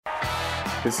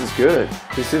This is good.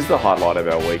 This is the highlight of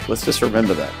our week. Let's just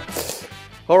remember that.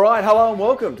 All right, hello and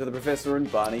welcome to the Professor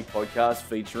and Barney podcast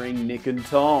featuring Nick and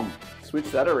Tom. Switch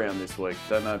that around this week.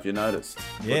 Don't know if you noticed.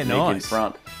 Yeah, Put nice. Nick in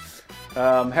front.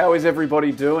 How is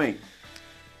everybody doing?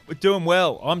 We're doing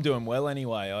well. I'm doing well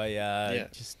anyway.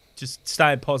 Just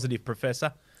staying positive,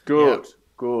 Professor. Good, Yep.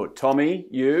 good. Tommy,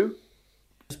 you?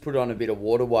 Just put on a bit of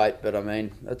water weight, but I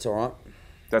mean, that's all right.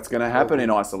 That's going to happen in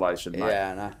isolation, mate.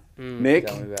 Yeah, no. Nick,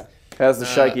 Tell me about it. how's the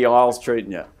Shaky Isles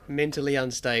treating you? Mentally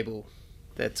unstable.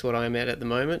 That's what I'm at the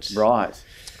moment. Right.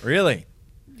 Really?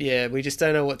 Yeah, we just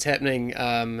don't know what's happening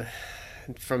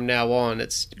from now on.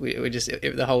 We just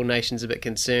the whole nation's a bit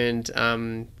concerned.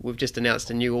 We've just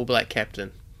announced a new All Black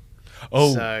captain.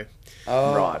 Oh, So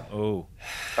Oh, Right. oh.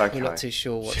 Okay. we're not too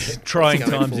sure what's Trying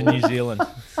what's going times in forward. New Zealand.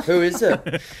 who is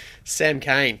it? Sam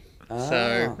Cane.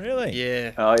 So Really?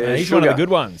 yeah. Oh, yeah, He's Sugar. one of the good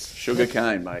ones. Sugar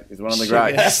Cane, mate. He's one of the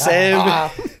Sugar- greats.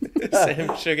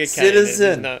 Sam Sugar Cane.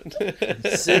 Citizen.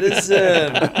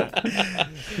 Citizen.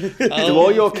 Do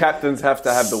all your captains have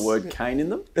to have the word cane in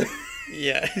them?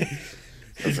 Yeah.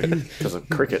 Because of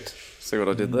cricket. See what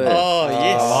I did there? Oh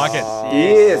yes. I like it.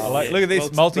 yes. I like, look at this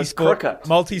cricket.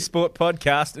 multi-sport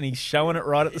podcast, and he's showing it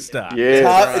right at the start.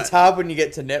 Yes. It's hard when you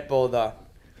get to netball, though.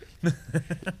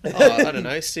 I don't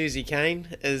know. Susie Kane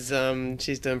is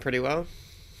she's doing pretty well.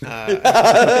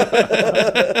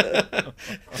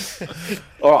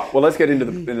 All right, well, let's get into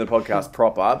the podcast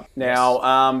proper.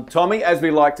 Now, Tommy, as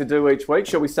we like to do each week,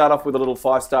 shall we start off with a little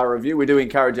 5-star review? We do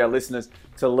encourage our listeners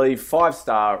to leave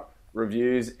 5-star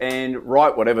reviews and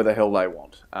write whatever the hell they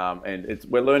want.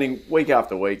 We're learning week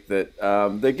after week that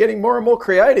they're getting more and more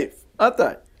creative, aren't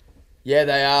they? Yeah,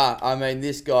 they are. I mean,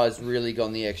 this guy's really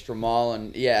gone the extra mile,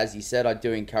 and yeah, as you said, I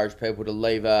do encourage people to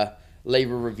leave a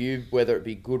review, whether it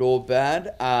be good or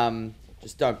bad.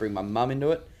 Just don't bring my mum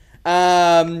into it.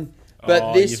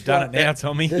 But this you've done it now,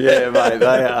 Tommy. Yeah, mate,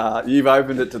 they are. You've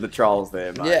opened it to the trolls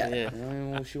there, mate. Yeah. Yeah.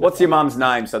 Well, she'll What's your find- mum's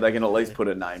name so they can at least put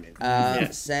a name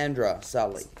in? Sandra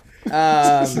Sully.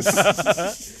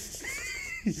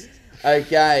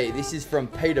 Okay, this is from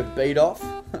Peter Beatoff.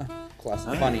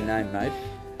 Classic, funny name, mate.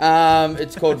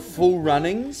 It's called Full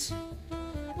Runnings.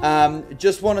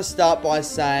 Just want to start by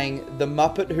saying the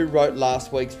Muppet who wrote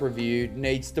last week's review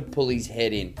needs to pull his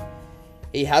head in.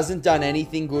 He hasn't done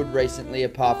anything good recently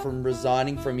apart from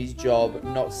resigning from his job.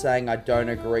 Not saying I don't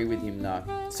agree with him, though.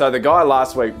 So the guy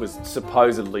last week was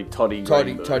supposedly Toddy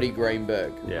Greenberg. Toddy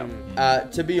Greenberg. Yeah.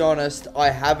 To be honest, I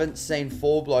haven't seen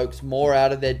four blokes more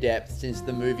out of their depth since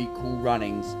the movie Cool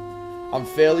Runnings. I'm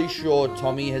fairly sure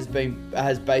Tommy has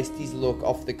based his look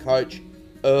off the coach,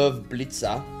 Irv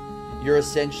Blitzer. You're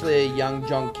essentially a young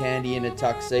John Candy in a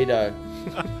tuxedo.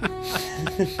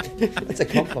 That's a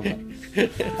compliment.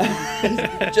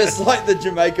 Just like the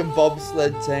Jamaican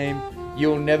bobsled team,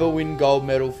 you'll never win gold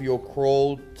medal for your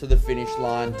crawl to the finish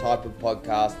line type of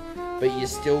podcast, but you're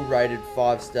still rated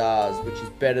 5 stars, which is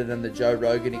better than the Joe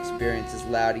Rogan Experience's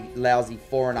lousy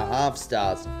 4.5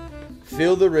 stars.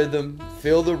 Feel the rhythm,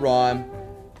 feel the rhyme,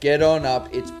 get on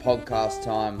up, it's podcast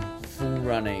time. Full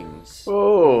Runnings.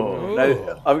 Oh,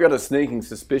 now, I've got a sneaking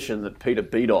suspicion that Peter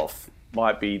Beatoff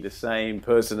might be the same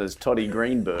person as Toddy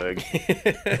Greenberg.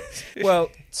 Well,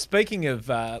 speaking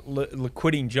of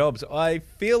quitting jobs, I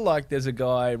feel like there's a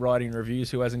guy writing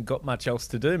reviews who hasn't got much else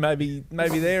to do. Maybe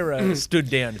they're stood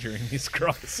down during this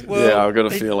crisis. Yeah, I've got a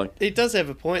feeling. It does have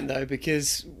a point, though,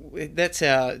 because that's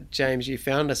how, James, you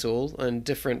found us all in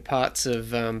different parts of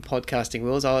podcasting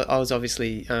worlds. I was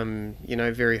obviously,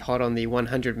 very hot on the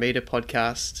 100-meter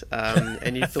podcast,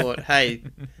 and you thought, hey,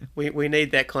 we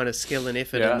need that kind of skill and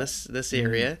effort in this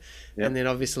area. Yep. And then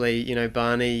obviously,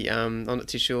 Barney, I'm not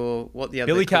too sure what the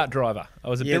other... Billy Cart driver. I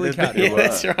was a Billy Cart Yeah, driver.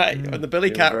 that's right. On the Billy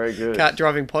very good. Cart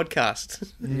driving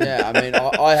podcast. Yeah, I mean,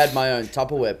 I had my own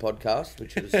Tupperware podcast,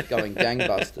 which was going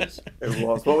gangbusters. It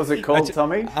was. What was it called,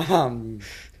 Tommy?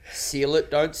 Seal it,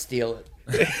 don't steal it.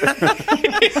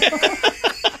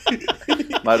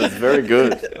 Mate, it's very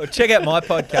good. Well, check out my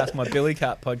podcast, my Billy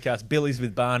Cart podcast, Billy's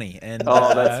with Barney. And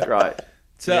Oh, that's great.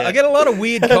 So I get a lot of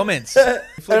weird comments. And it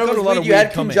was weird, you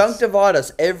had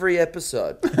conjunctivitis every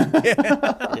episode.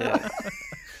 Yeah.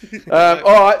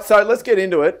 All right, so let's get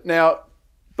into it. Now,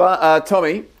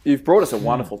 Tommy, you've brought us a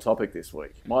wonderful topic this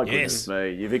week. My goodness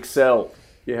me, you've excelled.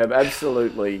 You have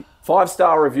absolutely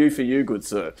 5-star review for you, good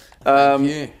sir.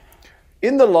 Yeah.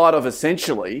 In the light of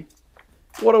essentially,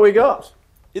 what do we got?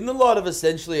 In the light of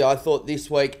essentially, I thought this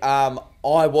week I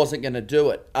wasn't going to do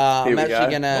it. I'm we actually go.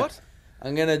 going to... What?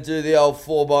 I'm going to do the old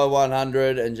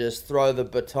 4x100 and just throw the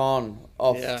baton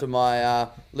off to my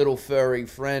little furry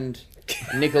friend,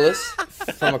 Nicholas,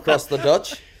 from across the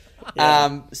Dutch.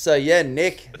 So,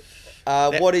 Nick,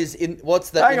 What's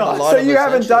the Hang in the on. light So of you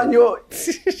haven't essentially? done your.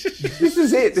 This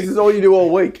is it. This is all you do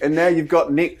all week, and now you've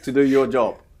got Nick to do your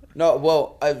job. No,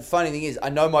 well, funny thing is, I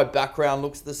know my background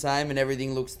looks the same and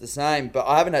everything looks the same, but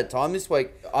I haven't had time this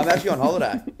week. I'm actually on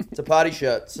holiday. It's a party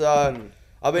shirt, so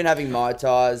I've been having Mai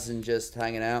Tais and just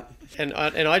hanging out. And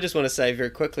I just want to say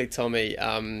very quickly, Tommy,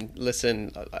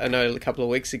 listen, I know a couple of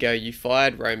weeks ago you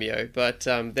fired Romeo, but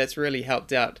that's really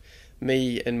helped out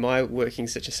me in my working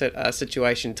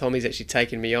situation. Tommy's actually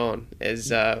taken me on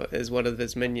as one of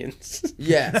his minions.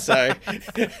 Yeah. So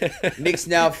Nick's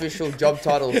now official job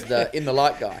title is the In the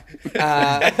Light guy.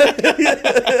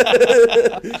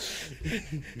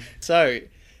 So,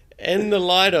 in the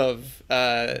light of,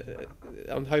 I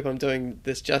hope I'm doing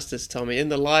this justice, Tommy. In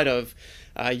the light of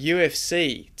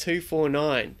UFC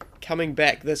 249 coming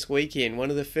back this weekend, one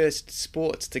of the first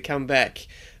sports to come back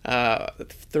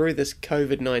through this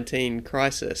COVID-19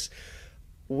 crisis,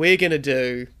 we're going to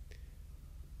do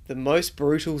the most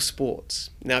brutal sports.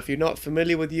 Now, if you're not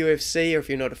familiar with UFC or if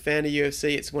you're not a fan of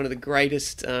UFC, it's one of the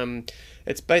greatest.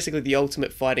 It's basically the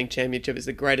ultimate fighting championship. It's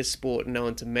the greatest sport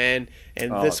known to man.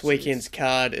 And this weekend's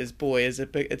card is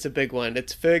it's a big one.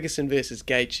 It's Ferguson versus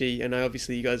Gaethje. And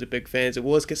obviously you guys are big fans. It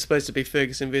was supposed to be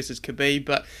Ferguson versus Khabib,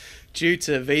 but due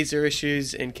to visa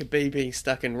issues and Khabib being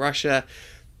stuck in Russia,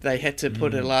 they had to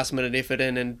put a last minute effort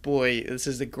in, and boy, this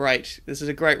is a great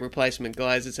replacement,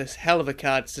 guys. It's a hell of a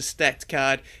card. It's a stacked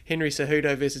card. Henry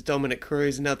Cejudo versus Dominic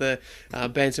Cruz, another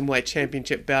bantamweight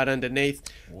championship bout underneath.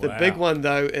 Wow. The big one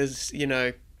though is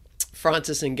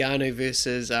Francis Ngannou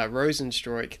versus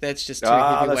Rosenstruik. That's just two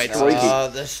heavyweights.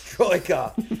 The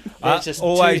striker. That's just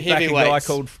always two back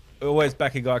heavyweights. Always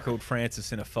back a guy called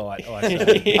Francis in a fight. I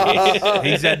say.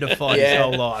 He's had to fight his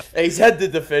whole life. He's had to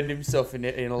defend himself in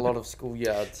a lot of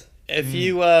schoolyards. If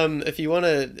you want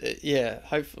to,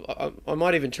 I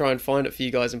might even try and find it for you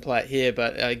guys and play it here.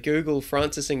 But Google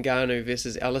Francis Ngannou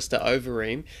versus Alistair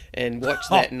Overeem and watch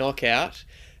that knockout.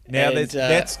 Now And,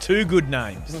 that's two good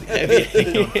names. I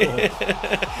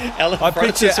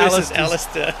picture versus Alistair's-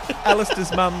 Alistair.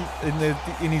 Alistair's mum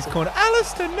in his corner.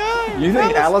 Alistair, no. You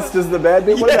think Alistair's the bad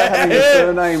bit? What about having a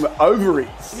surname Ovaries?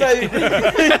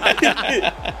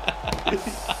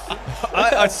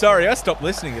 Sorry, I stopped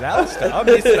listening at Alistair. I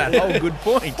missed that whole good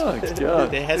point. Oh,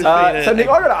 God. There has been So, Nick,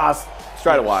 I got to ask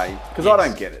straight away, because I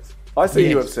don't get it. I see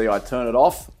UFC, I turn it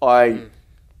off.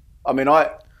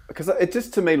 Because it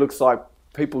just to me looks like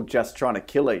people just trying to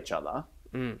kill each other.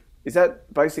 Is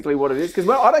that basically what it is? Because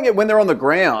I don't get when they're on the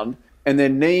ground and they're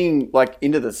kneeing like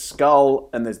into the skull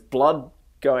and there's blood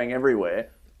going everywhere.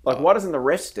 Like, why doesn't the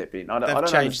ref step in? I don't They've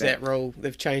changed understand. that rule.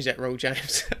 They've changed that rule,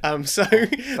 James. So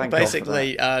God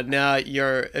basically, now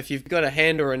if you've got a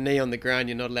hand or a knee on the ground,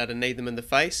 you're not allowed to knee them in the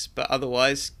face. But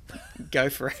otherwise, go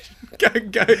for it. Go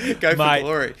for Mate,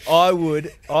 glory. I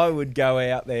would go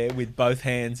out there with both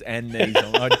hands and knees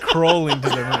on. I'd crawl into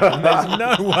the ring. There's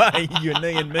no way you're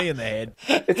kneeing me in the head.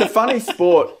 It's a funny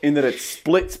sport in that it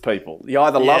splits people. You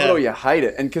either love it or you hate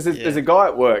it. And because there's a guy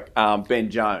at work, Ben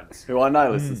Jones, who I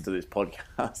know listens to this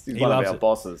podcast. He's one of loves our it.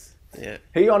 bosses. Yeah.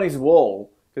 He on his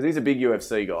wall, because he's a big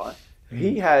UFC guy,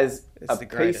 he has It's a the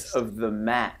piece greatest. of the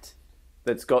mat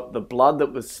that's got the blood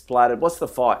that was splattered. What's the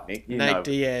fight, Nick? You know. Nate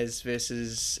Diaz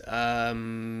versus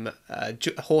Jorge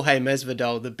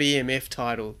Masvidal, the BMF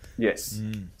title. Yes.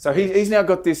 So he's now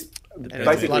got this blood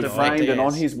basically of framed Nate and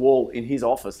on Diaz. his wall in his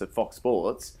office at Fox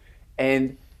Sports.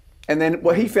 And then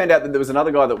he found out that there was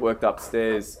another guy that worked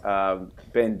upstairs,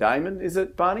 Ben Damon, is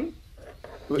it, Barney?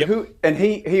 Yep. And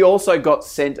he also got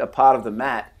sent a part of the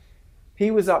mat.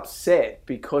 He was upset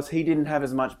because he didn't have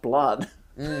as much blood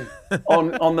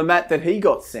on the mat that he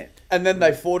got sent. And then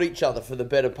they fought each other for the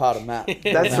better part of Matt.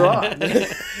 That's right.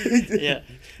 Yeah.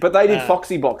 But they did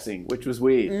foxy boxing, which was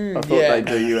weird. I thought yeah. they'd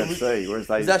do UFC, whereas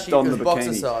they It's actually donned it was the boxer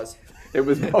bikini. size. It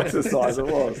was boxer size, it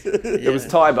was. It was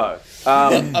Tybo.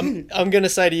 I'm going to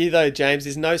say to you though, James,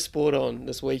 there's no sport on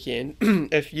this weekend.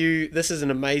 This is an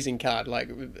amazing card.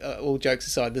 Like all jokes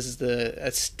aside, this is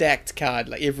a stacked card.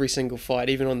 Like every single fight,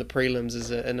 even on the prelims,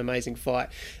 is an amazing fight.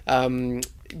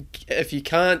 If you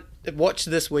can't watch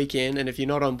this weekend, and if you're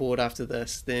not on board after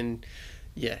this, then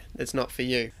yeah, it's not for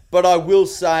you. But I will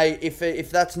say, if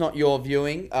that's not your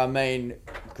viewing, I mean,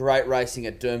 great racing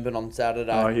at Doomben on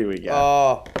Saturday. Oh, here we go.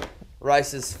 Oh,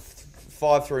 races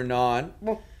 5 through 9.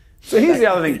 So here's the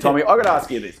other thing, Tommy. I've got to ask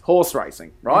you this. Horse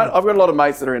racing, right? I've got a lot of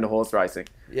mates that are into horse racing.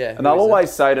 Yeah. And they'll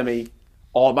always say to me,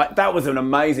 oh, mate, that was an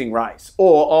amazing race.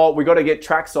 Or, oh, we got to get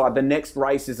trackside. The next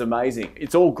race is amazing.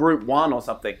 It's all Group 1 or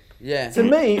something. Yeah. To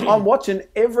me, I'm watching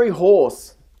every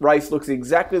horse race looks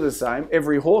exactly the same.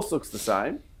 Every horse looks the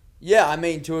same. Yeah, I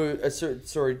mean, to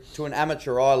an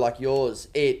amateur eye like yours,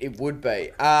 it would be.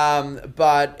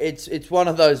 But it's one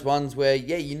of those ones where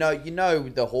you know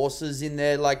the horses in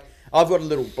there. Like I've got a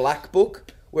little black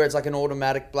book where it's like an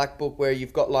automatic black book where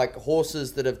you've got like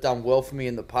horses that have done well for me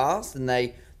in the past, and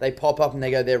they pop up and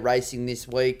they go, they're racing this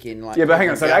week in like. Yeah, but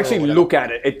hang on. So to actually look at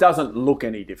it, it doesn't look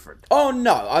any different. Oh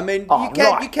no! I mean,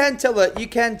 right. you can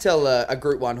tell a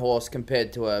Group 1 horse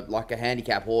compared to a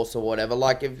handicap horse or whatever.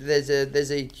 Like if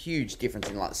there's a huge difference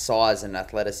in like size and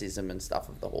athleticism and stuff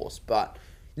of the horse. But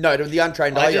no, to the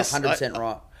untrained eye, you're 100%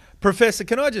 right. Professor,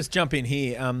 can I just jump in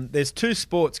here? There's 2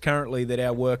 sports currently that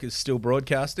our work is still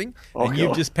broadcasting, and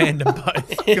you've just panned them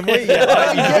both. Can we?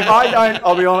 I don't.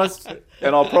 I'll be honest,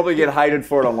 and I'll probably get hated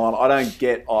for it online. I don't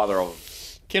get either of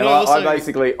them.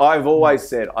 I've always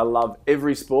said I love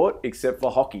every sport except for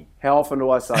hockey. How often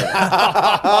do I say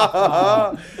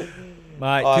that?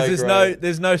 Mate, because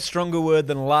there's no stronger word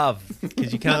than love,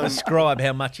 because you can't describe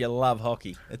how much you love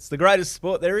hockey. It's the greatest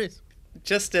sport there is.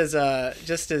 Just as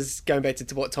going back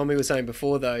to what Tommy was saying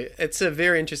before, though, it's a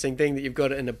very interesting thing that you've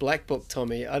got it in a black book,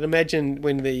 Tommy. I'd imagine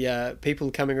when the people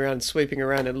coming around, sweeping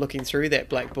around and looking through that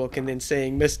black book and then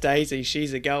seeing Miss Daisy,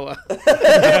 she's a goer.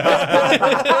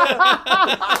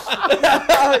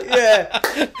 Yeah,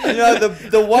 you know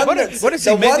the one. What does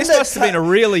he mean? This must have been a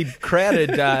really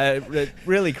crowded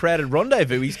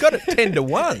rendezvous. He's got it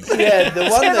 10-1. Yeah, the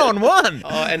one 10 on 1.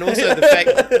 Oh, and also the fact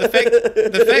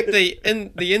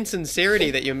the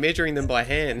insincerity that you're measuring them by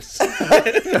hands.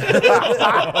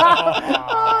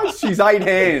 She's 8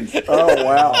 hands. Oh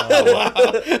wow.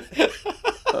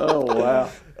 Oh wow.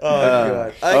 Oh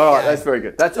god. Okay. All right, that's very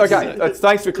good. That's okay.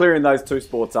 Thanks for clearing those 2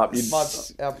 sports up.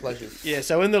 Our pleasure. Yeah.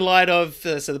 So in the light of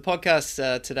the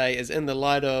podcast today is in the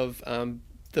light of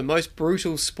the most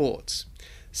brutal sports.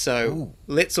 So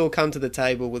let's all come to the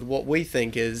table with what we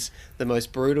think is the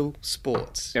most brutal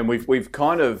sports. And we've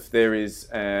kind of, there is,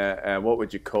 what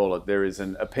would you call it? There is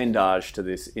an appendage to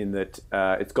this in that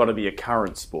it's got to be a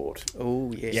current sport.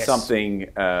 Oh, yes. Something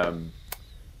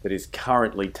that is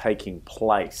currently taking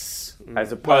place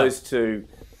as opposed to,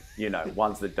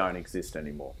 ones that don't exist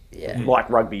anymore. Yeah. Like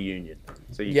rugby union.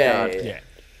 So you can't... Yeah.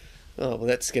 Oh, well,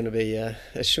 that's going to be a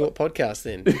short podcast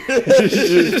then.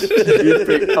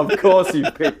 Of course you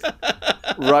picked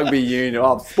rugby union.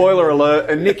 Oh, spoiler alert.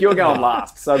 And Nick, you're going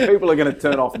last. So people are going to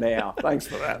turn off now. Thanks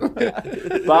for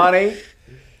that. Barney,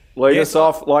 lead us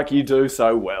off like you do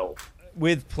so well.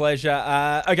 With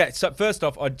pleasure. Okay, so first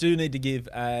off, I do need to give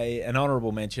an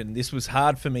honourable mention. This was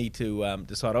hard for me to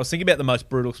decide. I was thinking about the most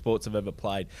brutal sports I've ever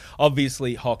played.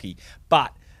 Obviously, hockey.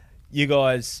 But you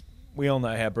guys... We all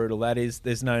know how brutal that is.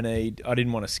 There's no need. I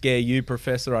didn't want to scare you,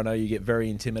 Professor. I know you get very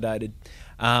intimidated.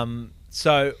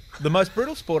 So the most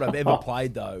brutal sport I've ever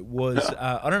played, though, was,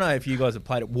 I don't know if you guys have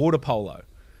played it, water polo.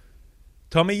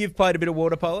 Tommy, you've played a bit of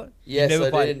water polo? Yes,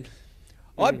 I did.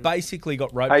 I basically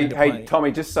got roped into playing. Hey,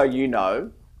 Tommy, just so you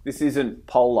know, this isn't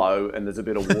polo and there's a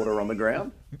bit of water on the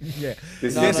ground. Yeah.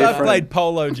 I played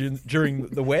polo during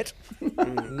the wet.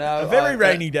 No, a very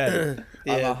rainy day.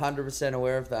 Yeah. I'm 100%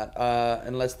 aware of that.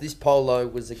 Unless this polo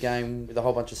was a game with a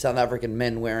whole bunch of South African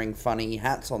men wearing funny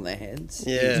hats on their heads,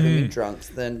 swimming trunks,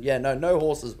 then no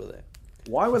horses were there.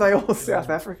 Why were they all South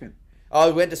African? I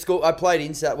went to school. I played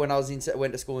when I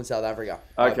went to school in South Africa.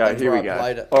 Okay, here we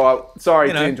go. All right,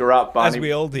 sorry to interrupt, Barney. As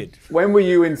we all did. When were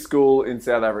you in school in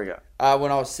South Africa?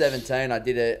 When I was 17, I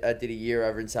did a year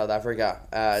over in South Africa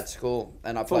at school,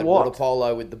 and I played what? water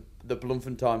polo with the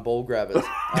Bloemfontein ball grabbers.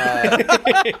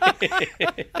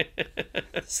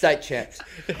 State champs.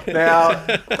 Now,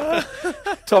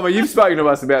 Tommy, you've spoken to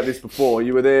us about this before.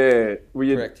 You were there.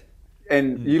 Correct.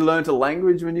 And you learnt a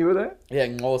language when you were there? Yeah,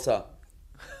 Ngosa.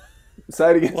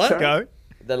 Say it again. Let's go.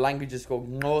 The language is called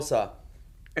Ngosa.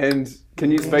 And can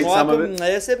you speak some of it?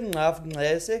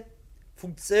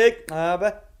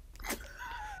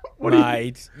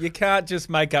 Mate, you can't just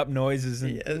make up noises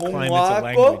and claim it's a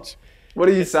language. What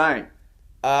are you saying?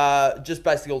 Just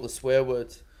basically all the swear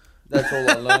words. That's all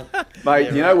I learned.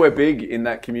 Mate, you know we're big in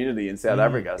that community in South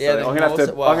Africa, so I'm gonna have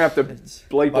to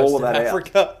bleep all of that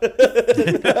out.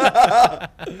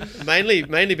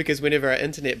 mainly because whenever our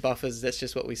internet buffers, that's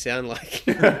just what we sound like.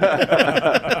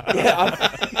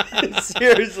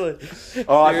 Seriously.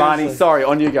 All right, Barney. Sorry,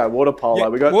 on you go. Water polo.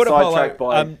 We got sidetracked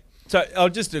by. So,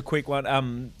 just a quick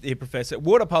one here, Professor.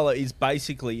 Water polo is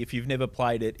basically, if you've never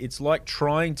played it, it's like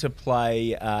trying to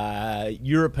play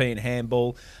European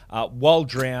handball while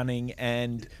drowning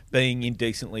and being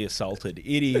indecently assaulted.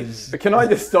 It is... Can I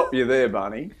just stop you there,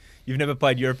 Barney? You've never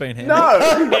played European handball? No.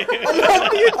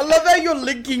 I love how your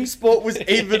linking sport was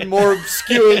even more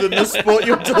obscure than the sport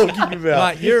you're talking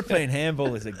about. Mate, European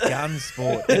handball is a gun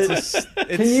sport.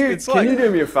 Can you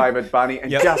do me a favour, Bunny,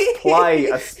 and just play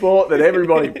a sport that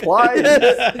everybody plays?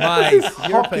 Mate,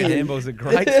 European handball is a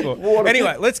great sport. What a-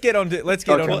 Anyway, let's get on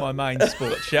to my main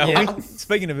sport, shall we?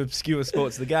 Speaking of obscure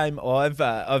sports, the game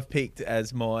I've picked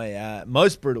as my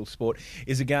most brutal sport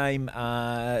is a game.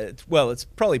 It's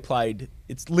probably played.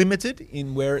 It's limited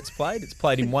in where it's played. It's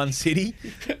played in one city.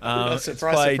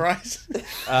 Surprise.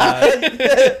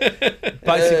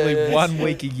 Basically 1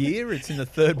 week a year. It's in the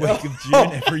third week of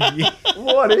June every year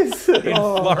What is it? in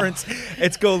Florence.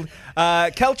 It's called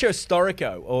Calcio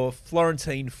Storico, or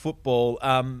Florentine football.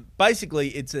 Basically,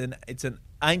 it's an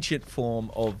ancient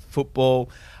form of football.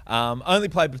 Only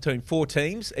played between 4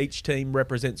 teams. Each team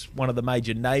represents one of the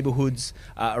major neighbourhoods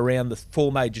around the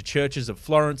 4 major churches of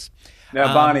Florence.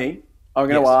 Now, Barney, I'm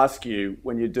going to yes. ask you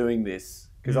when you're doing this,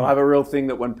 because I have a real thing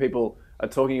that when people are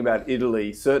talking about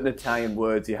Italy, certain Italian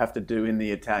words you have to do in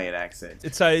the Italian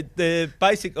accent. So the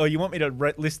basic... Oh, you want me to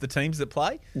list the teams that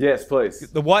play? Yes, please.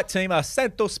 The white team are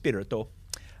Santo Spirito.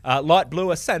 Light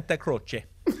blue are Santa Croce.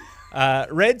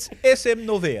 Reds, SM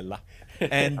Novella.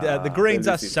 And the greens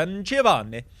are San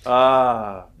Giovanni.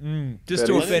 Just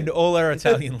to offend all our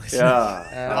Italian listeners.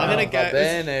 Yeah. I'm going to go... Va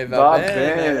bene.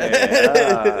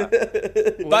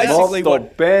 Basically, Molto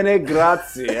bene,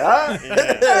 grazie.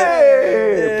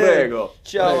 Hey, prego.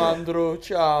 Ciao, Andrew.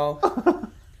 Ciao.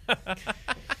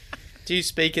 Do you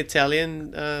speak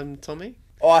Italian, Tommy?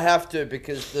 Oh, I have to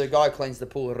because the guy cleans the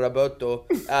pool, Roberto,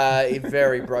 in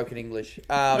very broken English.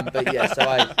 But yeah, so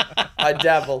I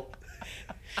dabble.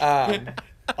 I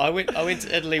went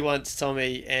to Italy once,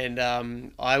 Tommy, and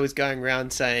I was going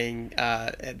around saying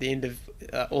at the end of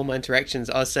all my interactions,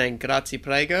 I was saying "grazie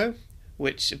prego,"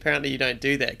 which apparently you don't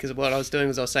do that, because what I was doing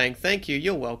was I was saying "thank you,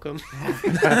 you're welcome."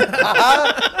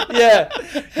 Yeah,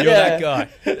 You're that guy.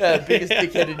 Yeah, biggest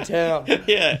dickhead in town.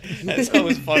 Yeah, that's what I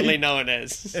was fondly known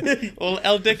as. Well,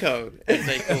 El Dico, as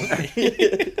they called me.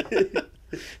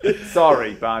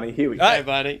 Sorry, Barney. Here we go. Hey,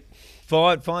 buddy.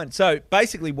 Fine. So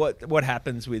basically what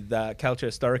happens with Calcio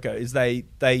Storico is they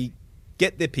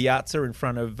get their piazza in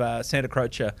front of Santa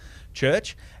Croce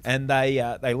Church, and they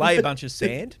lay a bunch of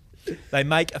sand. They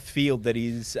make a field that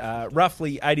is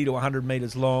roughly 80 to 100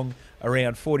 metres long,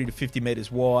 around 40 to 50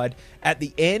 metres wide. At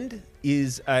the end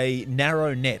is a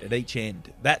narrow net at each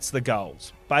end. That's the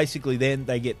goals. Basically, then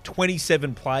they get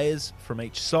 27 players from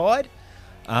each side,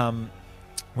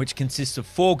 which consists of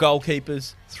 4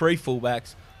 goalkeepers, 3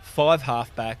 fullbacks, 5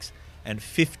 halfbacks, and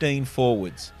 15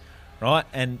 forwards. Right?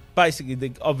 And basically,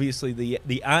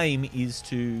 the aim is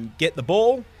to get the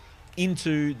ball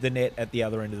into the net at the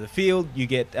other end of the field. You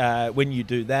get when you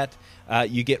do that,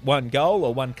 you get 1 goal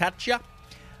or 1 caccia.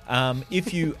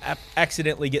 If you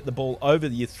accidentally get the ball over,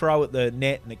 you throw at the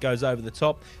net and it goes over the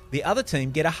top. The other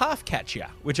team get a half caccia,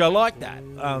 which I like that.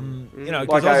 Because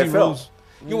Like Aussie AFL.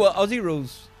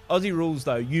 rules. Aussie rules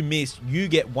though, you miss, you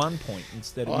get 1 point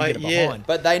instead of you get it behind.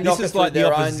 But they knock this it is through like the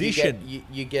their opposition. own.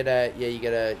 You get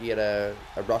a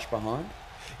rush behind.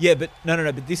 Yeah, but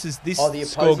no. But this the score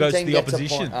opposing goes to team the gets a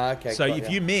opposition. point. Okay, so got if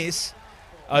ya. you miss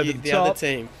over The top, other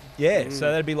team. yeah.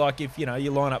 So that'd be like if you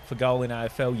line up for goal in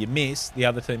AFL, you miss, the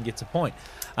other team gets a point.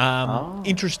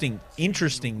 Interesting.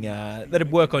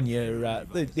 That'd work on your.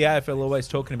 The AFL always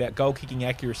talking about goal kicking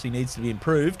accuracy needs to be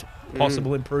improved.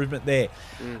 Possible improvement there.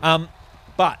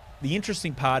 But the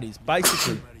interesting part is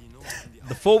basically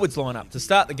the forwards line up to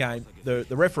start the game. The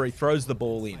referee throws the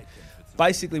ball in.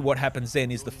 Basically, what happens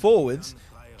then is the forwards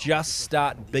just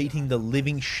start beating the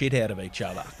living shit out of each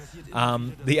other.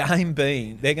 The aim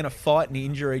being they're going to fight and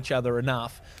injure each other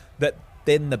enough that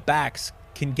then the backs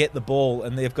can get the ball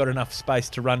and they've got enough space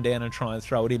to run down and try and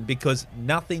throw it in, because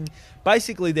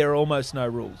basically there are almost no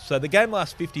rules. So the game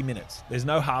lasts 50 minutes. There's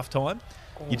no half-time.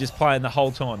 You're just playing the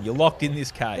whole time. You're locked in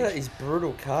this cage. That is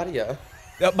brutal cardio.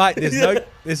 Mate,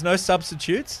 there's no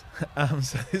substitutes,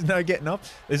 so there's no getting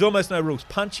off. There's almost no rules.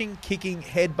 Punching, kicking,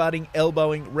 headbutting,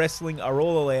 elbowing, wrestling are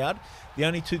all allowed. The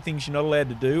only 2 things you're not allowed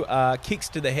to do are kicks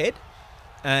to the head,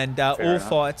 and all enough.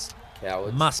 fights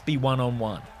Cowards. must be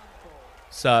 1-on-1.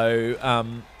 So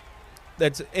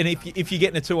if you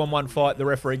get in a 2-on-1 fight, the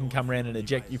referee can come around and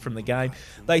eject you from the game.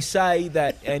 They say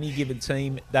that any given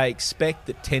team, they expect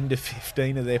that 10 to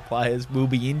 15 of their players will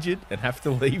be injured and have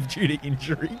to leave due to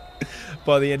injury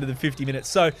by the end of the 50 minutes.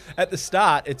 So at the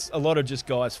start, it's a lot of just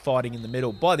guys fighting in the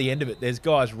middle. By the end of it, there's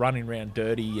guys running around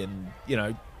dirty, and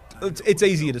it's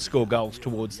easier to score goals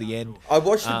towards the end. I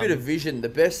watched a bit of Vision. The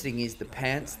best thing is the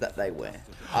pants that they wear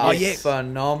are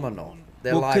phenomenal.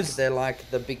 They're Well, like 'cause- they're like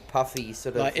the big puffy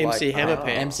sort of Like MC Hammer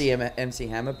pants. MC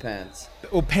Hammer pants.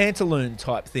 or pantaloon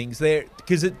type things. They're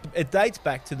because it dates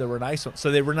back to the Renaissance,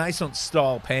 so they're Renaissance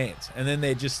style pants, and then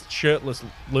they're just shirtless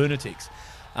lunatics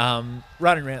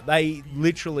running around. They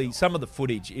literally, some of the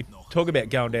footage. If talk about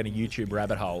going down a YouTube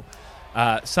rabbit hole.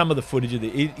 Some of the footage of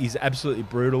it is absolutely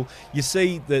brutal. You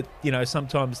see that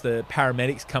sometimes the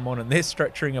paramedics come on and they're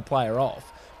stretching a player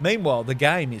off. Meanwhile, the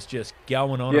game is just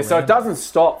going on. Yeah, so around it doesn't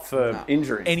stop for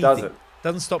injuries, anything. does it?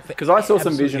 Doesn't stop for Because I saw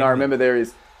some absolutely vision. I anything.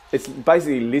 remember it's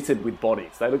basically littered with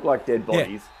bodies. They look like dead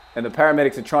bodies, and the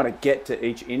paramedics are trying to get to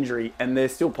each injury, and they're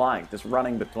still playing, just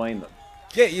running between them.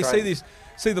 Yeah, you Crazy.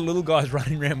 see the little guys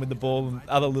running around with the ball and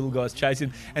other little guys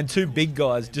chasing, and two big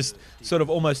guys just sort of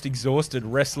almost exhausted,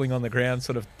 wrestling on the ground,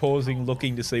 sort of pausing,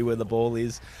 looking to see where the ball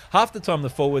is. Half the time the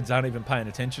forwards aren't even paying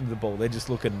attention to the ball. They're just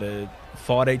looking to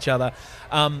fight each other.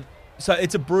 So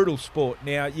it's a brutal sport.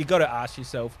 Now, you got to ask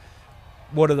yourself,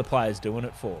 what are the players doing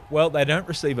it for? Well, they don't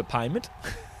receive a payment.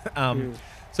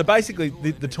 So basically,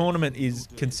 the tournament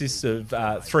consists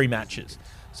of 3 matches.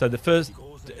 So the first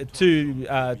two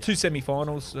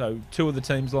semi-finals, so 2 of the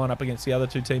teams line up against the other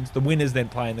 2 teams. The winners then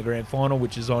play in the grand final,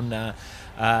 which is on the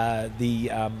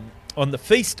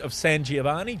feast of San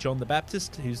Giovanni, John the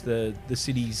Baptist, who's the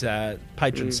city's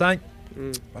patron saint.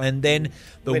 And then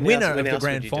the When winner else- of when the else would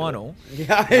grand you do it? final.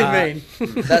 Yeah, I mean,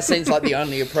 that seems like the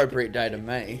only appropriate day to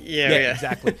me. Yeah.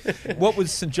 Exactly. What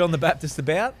was St. John the Baptist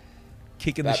about?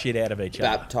 Kicking the shit out of each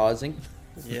other. Baptizing.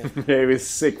 Yeah. Yeah, he was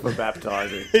sick for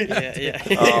baptizing. Yeah.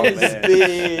 Oh, man.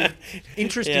 Big.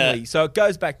 Interestingly, Yeah. so it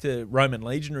goes back to Roman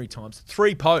legionary times.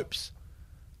 3 popes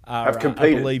Have are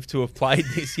competed. believed to have played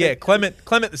this. Yeah, Clement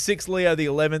the Sixth, Leo the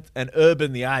 11th, and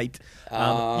Urban the 8th.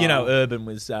 Urban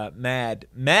was mad.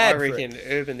 I For it. reckon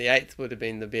Urban the 8th would have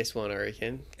been the best one, I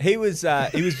reckon. He was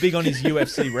big on his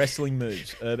UFC wrestling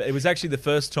moves. It was actually the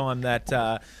first time that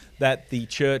the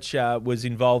church was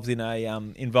involved in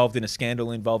a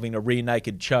scandal involving a rear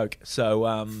naked choke. So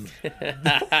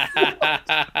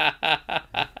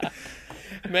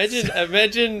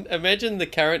Imagine the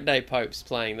current day popes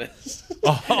playing this.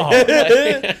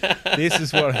 this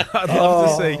is what I'd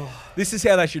love to see. This is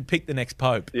how they should pick the next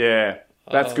pope. Yeah,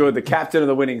 that's good. The captain of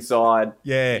the winning side.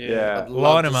 Yeah, Yeah. I'd Line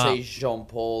love 'em to up. see Jean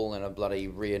Paul in a bloody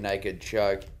rear naked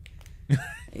choke.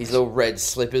 His little red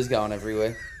slippers going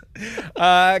everywhere.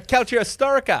 Calcio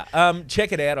Storica.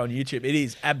 Check it out on YouTube. It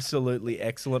is absolutely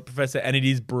excellent, Professor, and it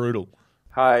is brutal.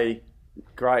 Hey,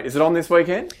 great. Is it on this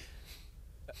weekend?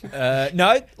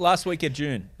 No, last week of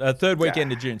June. Third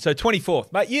weekend of June. So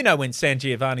 24th. Mate, you know when San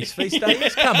Giovanni's feast day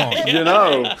is. Come on. You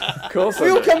know, of course I We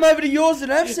all do. come over to yours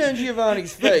and have San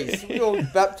Giovanni's feast. We all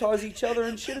baptise each other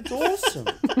and shit. It's awesome.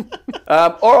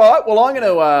 All right, well,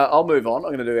 I'll move on.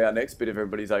 I'm going to do our next bit if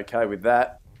everybody's okay with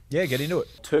that. Yeah, get into it.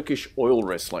 Turkish oil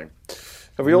wrestling.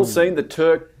 Have we all seen the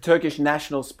Turkish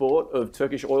national sport of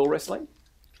Turkish oil wrestling?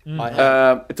 I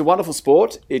have. It's a wonderful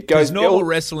sport. It Because goes normal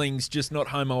wrestling's just not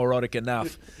homoerotic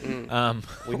enough. We need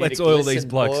Let's to oil glisten, these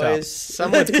blokes up. boys.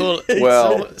 Some would call it.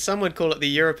 Well- some would call it the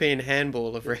European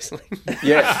handball of wrestling.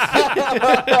 Yes.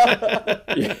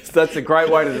 Yes, that's a great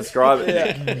way to describe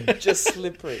it. Yeah. Just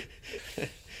slippery.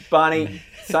 Barney,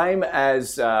 same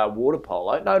as water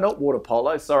polo. No, not water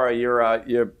polo. Sorry,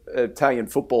 your Italian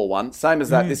football one. Same as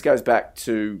that. This goes back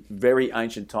to very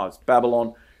ancient times.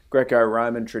 Babylon,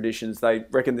 Greco-Roman traditions. They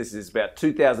reckon this is about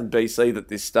 2000 BC that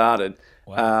this started.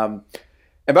 Wow.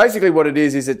 And basically what it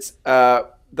is it's the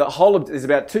whole of, there's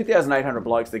about 2,800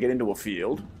 blokes that get into a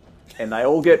field and they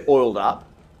all get oiled up.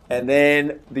 And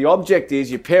then the object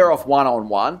is you pair off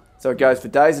one-on-one. So it goes for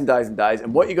days and days and days.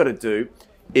 And what you got to do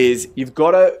is you've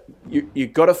got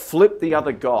to flip the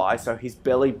other guy so his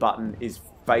belly button is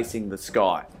facing the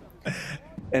sky.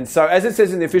 And so, as it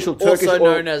says in the official Turkish Also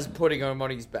oil, known as putting him on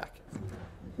his back.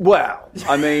 well,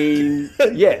 I mean,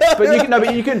 yes,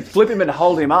 but you can flip him and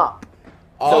hold him up.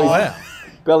 Oh, Wow.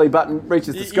 Belly button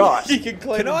reaches the sky. You can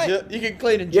clean Can and you can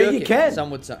clean and Yeah, jerk you him, can.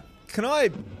 some would say. Can I,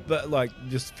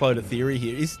 just float a theory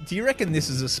here? Do you reckon this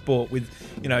is a sport with,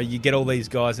 you get all these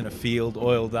guys in a field,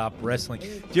 oiled up, wrestling?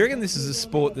 Do you reckon this is a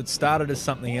sport that started as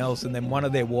something else and then one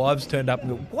of their wives turned up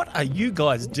and go, what are you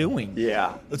guys doing?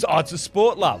 Yeah. It's a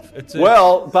sport, love.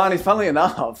 Well, Barney, funnily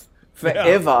enough,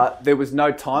 forever there was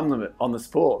no time limit on the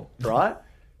sport, right?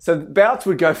 So bouts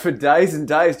would go for days and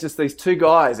days, just these two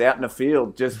guys out in a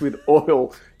field, just with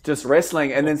oil, just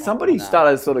wrestling. And then somebody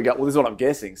started sort of go, well, this is what I'm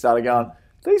guessing, started going,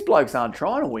 these blokes aren't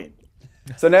trying to win.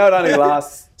 So now it only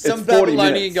lasts, Some it's 40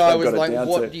 Babylonian minutes. guy they've was got it like, down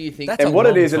what to. do you think? That's And a what it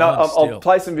long is, and time I'll still.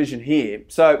 play some vision here.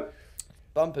 So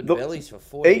Bumping the- bellies for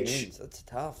 40 each- minutes. That's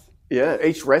tough. yeah,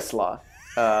 each wrestler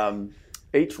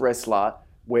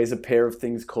wears a pair of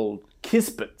things called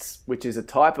Kisbets, which is a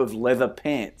type of leather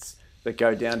pants that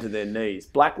go down to their knees.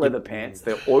 Black leather pants,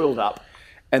 they're oiled up.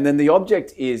 And then the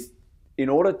object is, in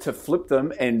order to flip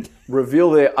them and reveal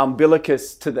their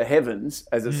umbilicus to the heavens,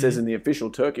 as it says in the official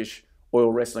Turkish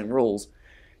oil wrestling rules,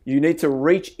 you need to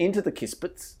reach into the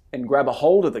Kisbets and grab a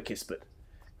hold of the Kisbet.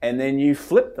 And then you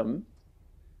flip them.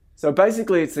 So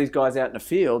basically it's these guys out in the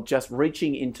field just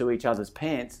reaching into each other's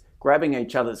pants, grabbing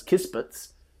each other's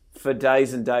Kisbets for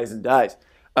days and days and days.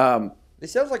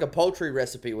 This sounds like a poultry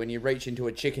recipe when you reach into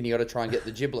a chicken, you got to try and get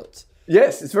the giblets.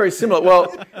 Yes, it's very similar.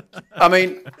 Well, I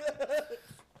mean,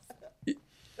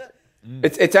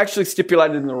 it's actually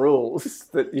stipulated in the rules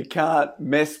that you can't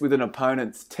mess with an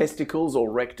opponent's testicles or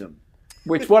rectum.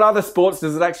 What other sports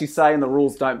does it actually say in the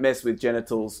rules don't mess with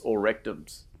genitals or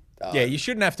rectums? Yeah, you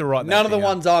shouldn't have to write that None of the down.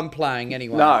 ones I'm playing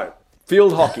anyway. No.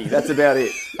 Field hockey, that's about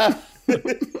it.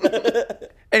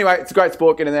 Anyway, it's a great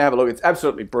sport. Get in there, have a look. It's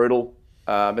absolutely brutal.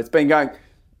 It's been going...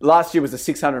 Last year was the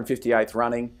 658th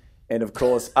running. And, of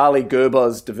course, Ali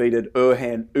Gurbaz defeated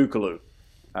Erhan Ukalu.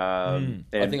 I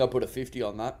think I put a 50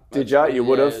 on that. Did you? You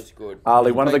would have. It's good.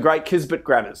 Ali, one of the great Kisbet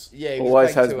grabbers. Yeah, he was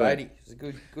always paying has 280. been. It's a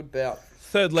good bout.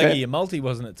 Third leg of your multi,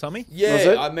 wasn't it, Tommy? Yeah, Was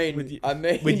it? I mean, With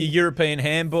your European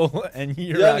handball and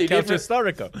your The only Calcio difference-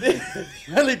 Storico.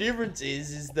 the only difference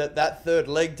is that third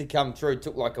leg to come through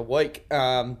took like a week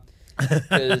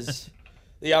because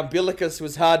the umbilicus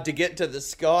was hard to get to the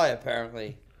sky.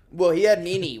 Apparently, well, he had an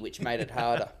innie, which made it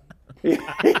harder. He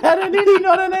had an innie,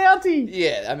 not an outie.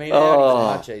 Yeah, I mean,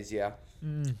 Oh. it's much easier.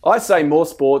 I say more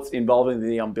sports involving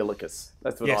the umbilicus.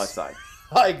 That's what Yes. I say.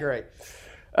 I agree.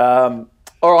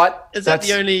 All right. Is that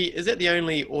the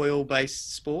only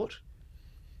oil-based sport?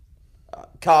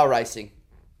 Car racing.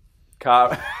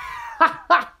 car?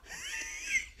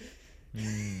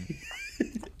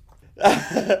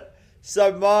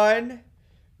 So mine,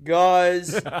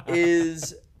 guys,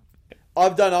 is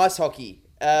I've done ice hockey.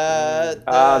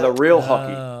 The real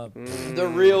hockey. The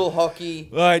real hockey.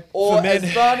 Right, Or for men.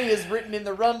 as Barney has written in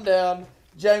the rundown,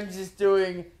 James is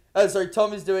doing.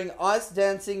 Tom is doing ice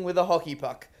dancing with a hockey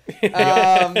puck.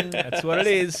 That's what it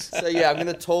is. So yeah, I'm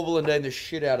gonna Torbellino the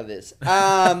shit out of this.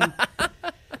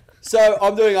 So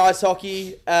I'm doing ice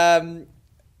hockey.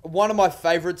 One of my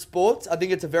favourite sports. I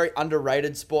think it's a very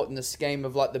underrated sport in the scheme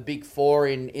of like the big four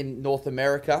in North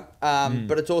America.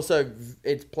 But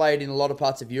it's played in a lot of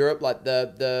parts of Europe. Like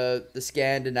the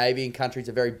Scandinavian countries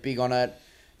are very big on it.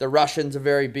 The Russians are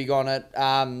very big on it.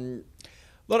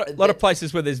 A lot of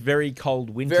places where there's very cold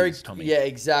winters, Tommy. Yeah,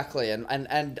 exactly,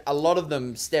 and a lot of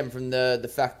them stem from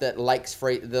the fact that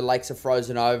the lakes are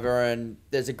frozen over, and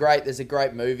there's a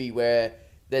great movie where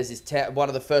there's this one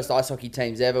of the first ice hockey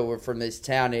teams ever were from this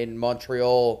town in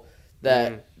Montreal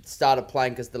that started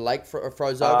playing because the lake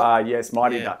froze over. Yes,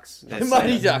 Mighty Ducks.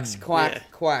 Mighty Ducks, quack, Yeah.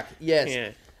 quack,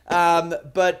 yes. Yeah.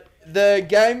 But the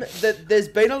game that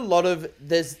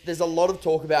there's a lot of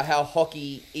talk about how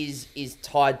hockey is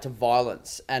tied to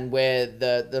violence and where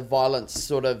the violence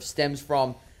sort of stems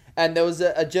from. And there was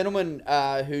a gentleman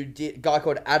a guy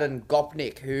called Adam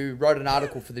Gopnik, who wrote an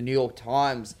article for the New York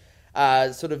Times,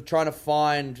 sort of trying to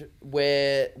find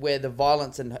where the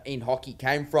violence in hockey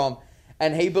came from.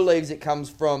 And he believes it comes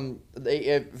from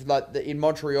in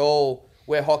Montreal,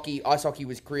 where ice hockey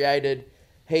was created.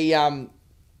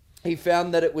 He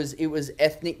found that it was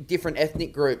different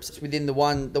ethnic groups within the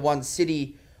one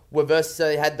city were versus. So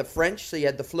you had the French, so you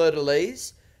had the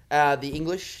Fleur-de-Lis, the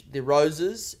English, the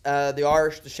Roses, the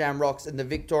Irish, the Shamrocks, and the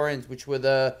Victorians, which were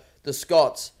the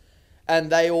Scots. And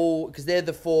they all, because they're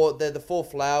the four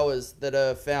flowers that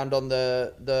are found on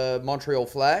the Montreal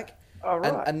flag. Oh,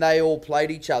 right. And they all played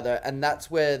each other, and that's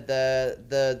where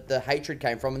the hatred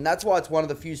came from, and that's why it's one of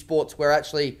the few sports where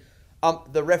actually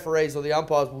the referees or the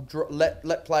umpires will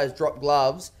let players drop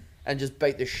gloves and just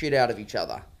beat the shit out of each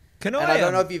other. I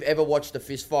don't know if you've ever watched a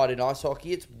fist fight in ice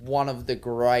hockey. It's one of the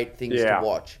great things to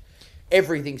watch.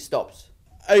 Everything stops.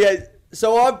 Okay,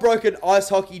 so I've broken ice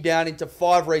hockey down into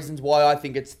 5 reasons why I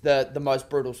think it's the most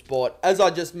brutal sport. As I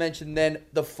just mentioned then,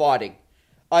 the fighting.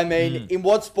 I mean, in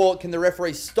what sport can the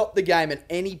referee stop the game at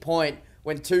any point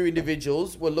when two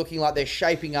individuals were looking like they're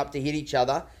shaping up to hit each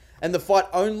other, and the fight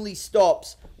only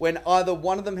stops when either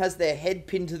one of them has their head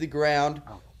pinned to the ground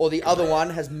or the other one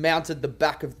has mounted the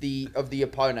back of the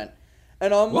opponent.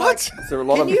 And I'm like, So a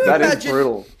lot of that is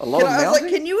brutal. A lot of mounting?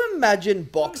 can you imagine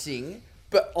boxing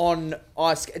but on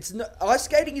ice? Ice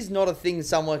skating is not a thing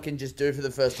someone can just do for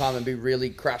the first time and be really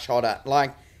crash hot at.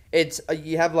 Like, It's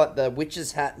you have like the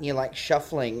witch's hat and you're like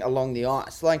shuffling along the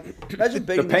ice. Like imagine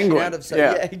beating the penguin. shit out of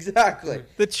Yeah. yeah, exactly.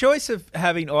 The choice of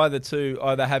having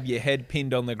either have your head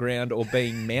pinned on the ground or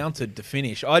being mounted to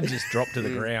finish, I'd just drop to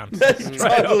the ground. Straight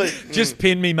up. Totally. Just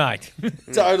pin me, mate.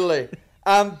 Totally.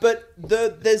 But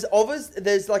there's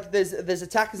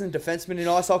attackers and defensemen in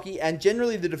ice hockey, and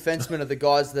generally the defensemen are the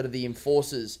guys that are the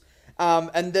enforcers.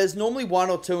 And there's normally one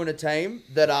or two in a team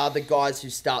that are the guys who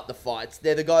start the fights.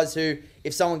 They're the guys who,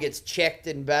 if someone gets checked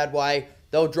in a bad way,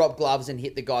 they'll drop gloves and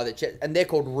hit the guy that checked. And they're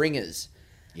called ringers.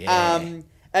 Yeah.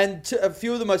 And a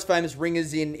few of the most famous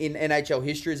ringers in NHL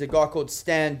history is a guy called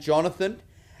Stan Jonathan.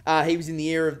 He was in the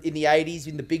 80s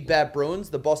in the Big Bad Bruins,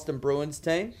 the Boston Bruins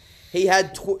team. He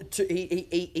had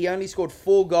he only scored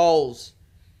 4 goals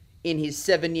in his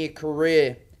 7-year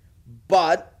career,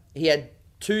 but he had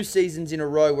 2 seasons in a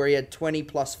row where he had 20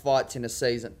 plus fights in a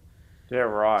season. Yeah,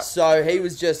 right. So he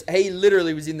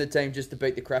literally was in the team just to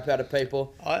beat the crap out of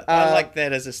people. I like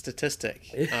that as a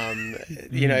statistic.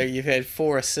 You've had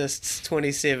 4 assists,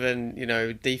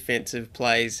 27, defensive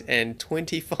plays, and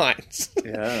 20 fights.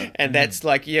 Yeah. And that's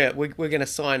like, we're going to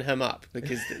sign him up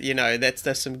because,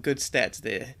 there's some good stats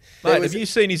there. Mate, have you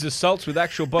seen his assaults with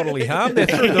actual bodily harm? They're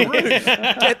through the roof.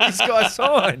 Get this guy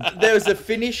signed. There was a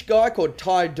Finnish guy called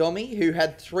Ty Domi who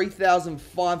had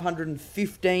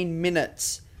 3,515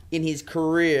 minutes in his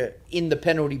career in the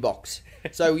penalty box.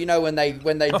 So when they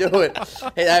do it,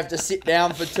 they have to sit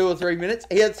down for 2 or 3 minutes.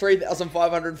 He had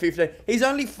 3,515. He's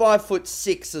only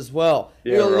 5'6" as well.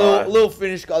 Yeah, He's a right. little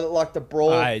Finnish guy that liked to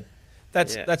brawl. Hey,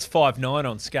 that's 5'9"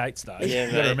 on skates, though. Yeah,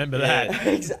 You got to mate. remember Yeah.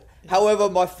 that. However,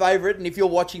 my favourite, and if you're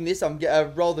watching this, I'm going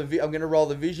to roll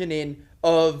the vision in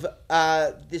of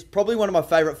this. Probably one of my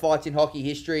favourite fights in hockey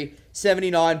history.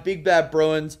 79, Big Bad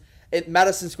Bruins at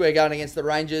Madison Square Garden against the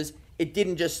Rangers. It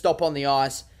didn't just stop on the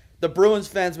ice. The Bruins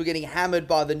fans were getting hammered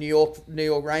by the New York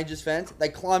Rangers fans. They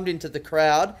climbed into the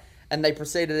crowd and they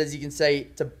proceeded, as you can see,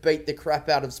 to beat the crap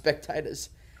out of spectators.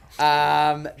 They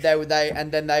got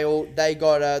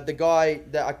the guy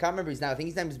that I can't remember his name. I think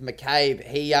his name is McCabe.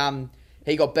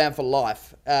 He got banned for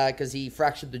life because he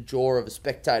fractured the jaw of a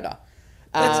spectator.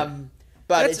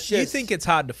 But it's just, you think it's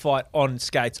hard to fight on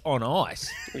skates on ice.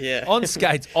 Yeah. On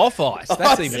skates off ice.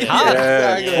 That's even harder.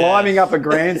 Yeah, Yeah. climbing up a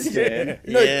grandstand.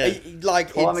 no, Yeah.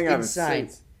 like Climbing it's over insane.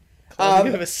 seats.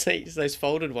 Over seats, those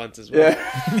folded ones as well.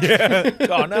 Yeah.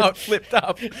 Oh, no, it flipped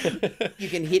up. You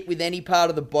can hit with any part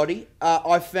of the body.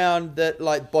 I found that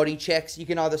like body checks, you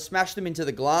can either smash them into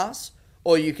the glass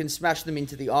or you can smash them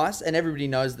into the ice. And everybody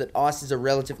knows that ice is a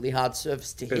relatively hard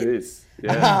surface to hit. It is.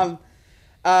 Yeah.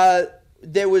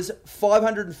 There was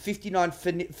 559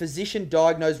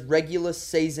 physician-diagnosed regular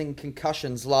season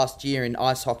concussions last year in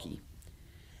ice hockey.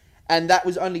 And that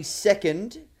was only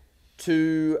second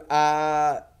to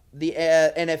the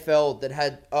NFL that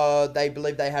had, they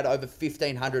believe they had over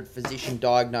 1,500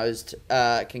 physician-diagnosed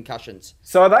concussions.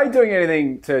 So are they doing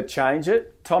anything to change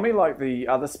it, Tommy, like the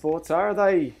other sports are? Are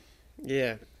they...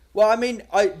 Yeah. Well, I mean,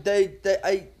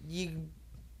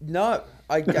 no,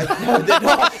 they're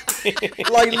not.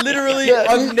 Like literally,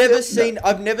 I've never seen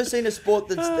a sport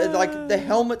that's like the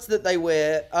helmets that they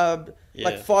wear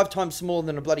like 5 times smaller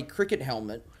than a bloody cricket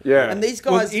helmet. Yeah. And these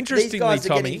Well, guys, interestingly, are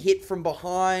Tommy- getting hit from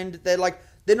behind. They're not.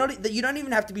 You don't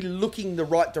even have to be looking the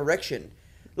right direction.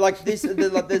 Like this,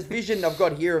 there's vision I've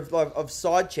got here of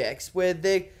side checks where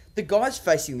the guy's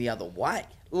facing the other way.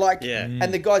 Like, Yeah.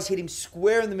 and the guys hit him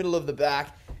square in the middle of the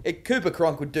back. Cooper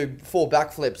Cronk would do 4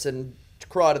 backflips and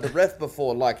cry to the ref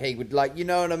before, like he would, like, you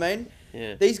know what I mean?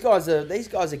 Yeah. These guys are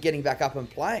getting back up and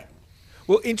playing.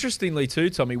 Well, interestingly too,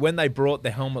 Tommy, when they brought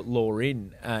the helmet law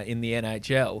in the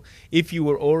NHL, if you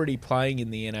were already playing in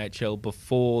the NHL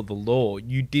before the law,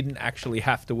 you didn't actually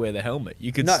have to wear the helmet.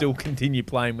 You could No. still continue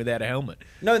playing without a helmet.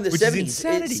 No, in the which 70s, is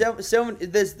insanity.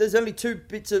 there's only 2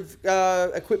 bits of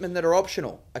equipment that are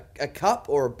optional: a cup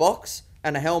or a box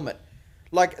and a helmet.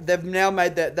 Like they've now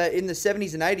made that in the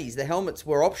 70s and 80s, the helmets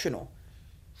were optional.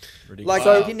 Ridiculous.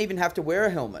 Like you didn't even have to wear a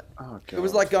helmet. Oh, It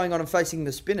was God. like going on and facing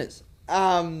the spinners.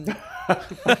 My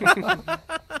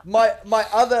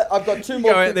other, I've got 2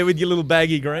 more. Go out there with your little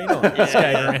baggy green on,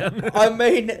 skate around. I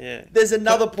mean, Yeah. there's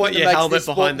another point Put that your makes helmet this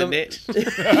sport behind the net.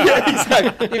 Yeah,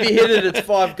 exactly. If you hit it, it's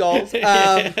 5 goals.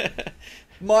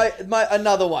 My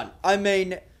another one. I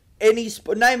mean,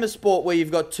 name a sport where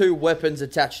you've got 2 weapons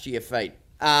attached to your feet.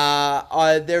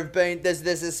 There's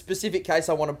a specific case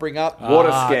I want to bring up.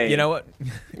 Water skiing. You know what?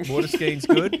 Water skiing's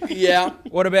good. Yeah,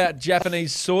 What about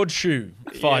Japanese sword shoe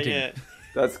fighting? Yeah.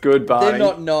 That's good, Barney. they're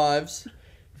not knives.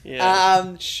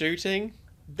 Yeah. Shooting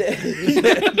No,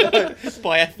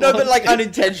 by but like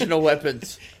unintentional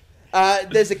weapons.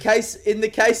 There's a case in the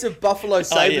case of Buffalo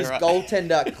Sabres right.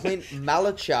 goaltender Clint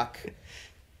Malachuk.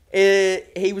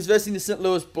 He was versing the St.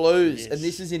 Louis Blues, and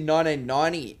this is in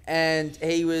 1990, and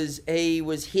he was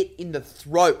hit in the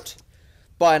throat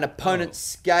by an opponent's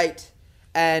skate,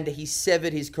 and he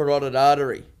severed his carotid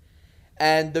artery.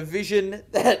 And the vision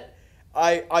that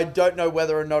I don't know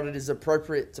whether or not it is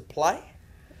appropriate to play,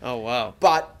 Oh, wow.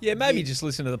 but Yeah, maybe just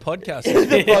listen to the podcast.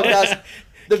 the podcast.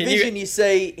 The Can vision you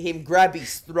see him grab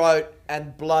his throat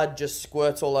and blood just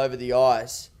squirts all over the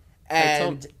ice. Hey,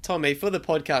 And Tommy, for the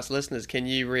podcast listeners, can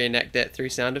you reenact that through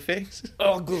sound effects?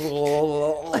 and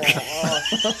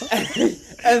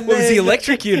Was he then-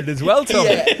 electrocuted as well, Tommy?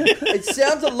 Yeah, it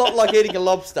sounds a lot like eating a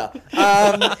lobster.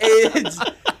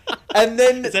 And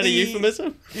then Is that a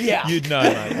euphemism? Yeah. You'd know,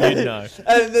 mate. You'd know.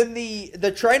 And then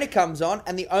the trainer comes on,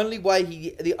 and the only way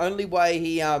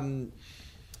he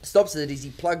stops it is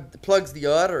he plugs the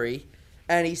artery,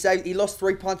 and he lost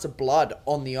 3 pints of blood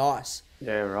on the ice.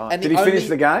 Yeah, right. And Did the he finish only-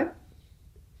 the game?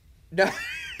 No.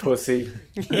 Pussy.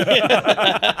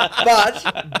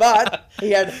 But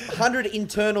he had 100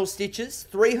 internal stitches,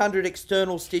 300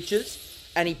 external stitches,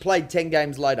 and he played 10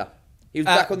 games later. He was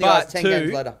back on the ice 10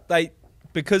 games later.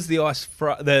 Because the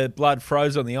the blood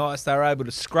froze on the ice, they were able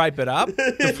to scrape it up,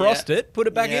 defrost it, put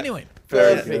it back Yeah. into him.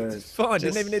 Very Perfect. good. It's fine.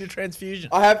 Just- Didn't even need a transfusion.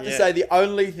 I have to Yeah. say, the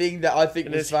only thing that I think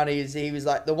And was it's- funny is he was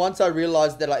like, once I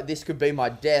realised that like this could be my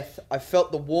death, I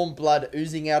felt the warm blood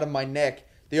oozing out of my neck.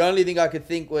 The only thing I could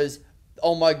think was,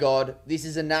 oh my God, this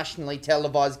is a nationally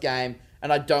televised game,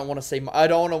 and I don't want to see I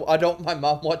don't want my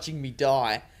mum watching me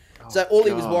die. So all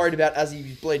he was God. worried about as he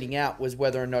was bleeding out was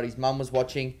whether or not his mum was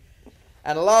watching.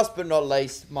 And last but not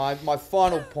least, my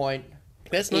final point.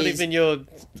 That's not is- even your...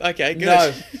 Okay, good.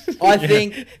 No, I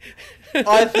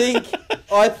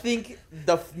think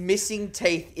the missing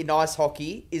teeth in ice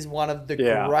hockey is one of the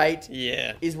Yeah. great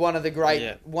Yeah. one of the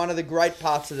great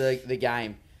parts of the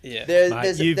game. Yeah.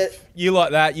 Mate, you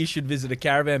like that, you should visit a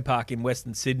caravan park in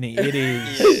Western Sydney. It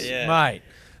is, Yeah. mate.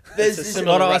 there's It's a this, A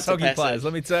similar lot of rite ice of hockey passage. players,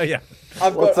 let me tell you.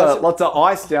 I've got Lots of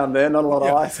ice down there, not a lot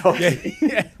of ice hockey.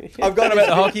 Yeah. I've got Not about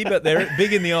the hockey, but they're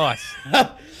big in the ice.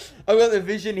 I've got the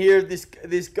vision here of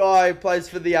this guy who plays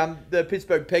for the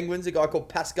Pittsburgh Penguins, a guy called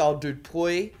Pascal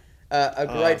Dupuis, a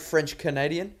great French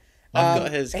Canadian. I've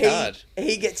got his card.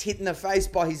 He gets hit in the face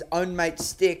by his own mate's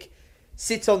stick,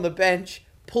 sits on the bench,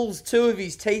 pulls 2 of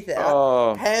his teeth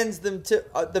out, hands them to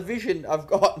the vision I've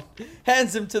got,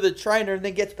 hands them to the trainer, and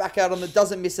then gets back out on the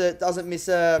doesn't miss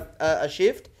a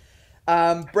shift.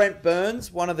 Brent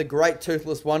Burns, one of the great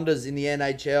toothless wonders in the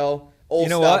NHL. You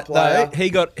know All-star what? player.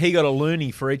 Though, he got a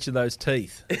loony for each of those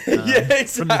teeth. Yeah, From the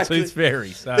exactly. Tooth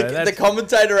Fairy. So The that's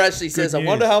commentator actually says, "I news.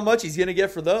 wonder how much he's going to get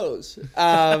for those."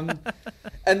 And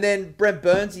then Brent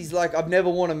Burns, he's like, "I've never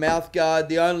worn a mouth guard.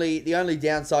 The only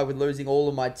downside with losing all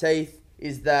of my teeth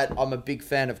is that I'm a big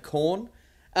fan of corn."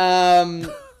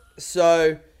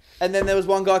 So, and then there was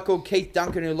one guy called Keith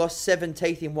Duncan who lost 7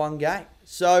 teeth in one game.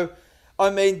 So, I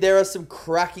mean, there are some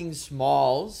cracking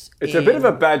smiles. It's a bit of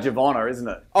a badge of honour, isn't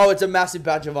it? Oh, it's a massive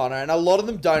badge of honour, and a lot of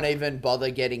them don't even bother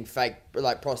getting fake,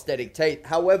 like, prosthetic teeth.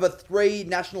 However, 3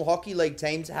 National Hockey League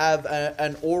teams have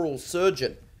an oral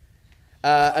surgeon.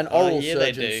 An oral yeah,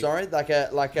 they surgeon, do. sorry. Like a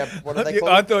what do they call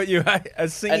I it? thought you had a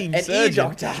singing An ear surgeon.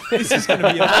 doctor. This is going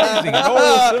to be amazing. An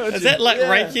oral surgeon. Is that like Yeah.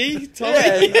 Reiki, Tommy?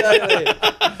 Yeah, exactly.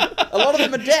 A lot of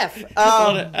them are deaf.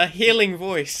 A healing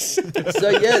voice. So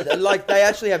yeah, like they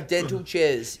actually have dental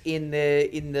chairs in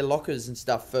their lockers and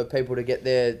stuff for people to get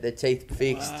their teeth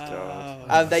fixed.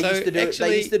 They So used to do. actually-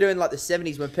 They used to do in like the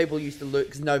 70s when people used to lose,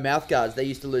 because no mouth guards. They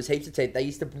used to lose heaps of teeth. They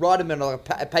used to write them in like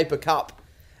a paper cup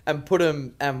and put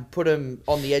them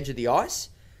on the edge of the ice.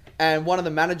 And one of the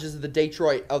managers of the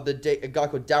a guy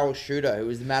called Darryl Shooter, who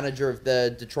was the manager of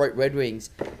the Detroit Red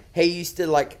Wings, he used to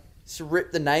like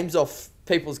rip the names off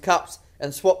people's cups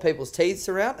and swap people's teeth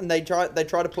around, and they try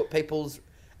to put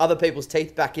other people's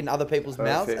teeth back in other people's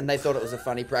mouths, Perfect. and they thought it was a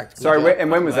funny practical Sorry, joke. and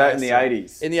when was that? In the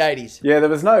 80s? In the 80s. Yeah, there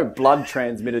was no blood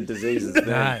transmitted diseases then.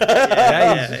 No.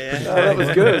 yeah. No, that was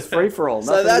good. It was free for all.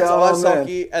 So that's ice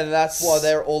hockey, and that's why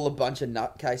they're all a bunch of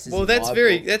nutcases. Well, in that's my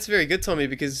very book. good, Tommy.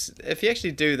 Because if you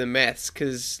actually do the maths,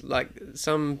 because like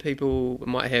some people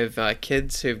might have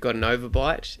kids who've got an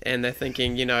overbite, and they're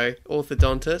thinking,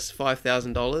 orthodontist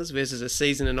 $5,000 versus a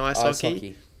season in ice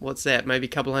hockey. What's that? Maybe a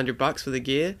couple $100 for the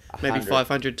gear, maybe 100.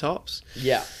 500 tops.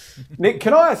 Yeah. Nick,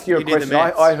 can I ask you a You do the question? I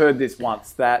maths. heard this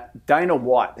once, that Dana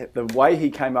White, the way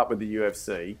he came up with the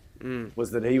UFC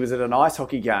was that he was at an ice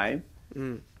hockey game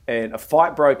and a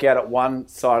fight broke out at one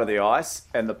side of the ice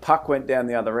and the puck went down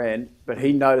the other end, but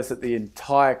he noticed that the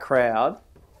entire crowd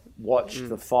watched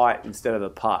the fight instead of the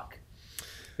puck.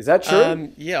 Is that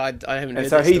true? Yeah, I haven't. And heard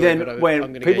so that he story, then, but I'm when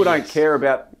gonna people go don't yes. care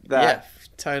about that. Yeah,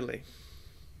 totally.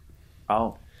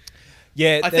 Oh,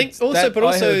 Yeah, I think that's- also- but I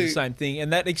also- heard the same thing,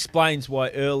 and that explains why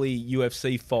early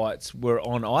UFC fights were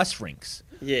on ice rinks.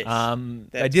 Yes,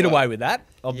 They that's did right. away with that,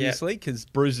 obviously, because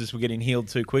bruises were getting healed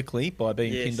too quickly by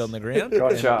being Yes. pinned on the ground.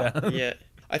 Gotcha. And, Yeah.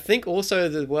 I think also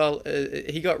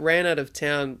he got ran out of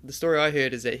town. The story I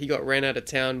heard is that he got ran out of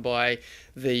town by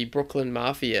the Brooklyn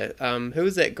Mafia. Who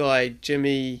was that guy?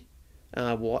 Jimmy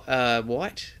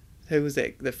White? Who was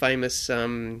that? The famous.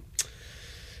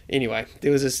 Anyway,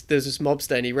 there was this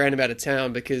mobster, and he ran him out of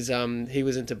town because he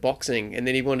was into boxing, and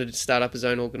then he wanted to start up his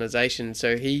own organization.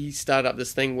 So he started up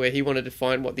this thing where he wanted to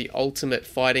find what the ultimate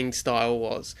fighting style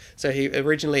was. So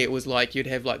originally it was like you'd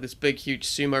have like this big, huge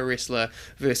sumo wrestler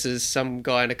versus some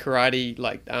guy in a karate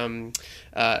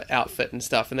outfit and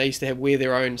stuff, and they used to wear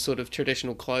their own sort of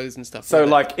traditional clothes and stuff. so that.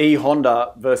 like E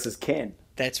Honda versus Ken.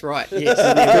 That's right. Yes,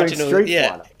 Doing the Street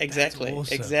yeah, Fighter. exactly,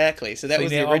 awesome. exactly. So that see,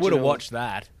 was now, the I original. would have watched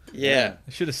that. Yeah.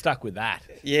 I should have stuck with that.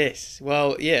 Yes.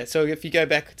 Well, yeah. So if you go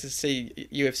back to see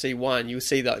UFC 1, you'll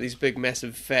see like these big,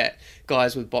 massive, fat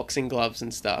guys with boxing gloves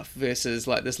and stuff versus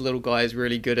like this little guy who's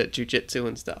really good at jiu-jitsu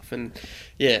and stuff. And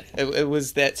yeah,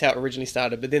 that's how it originally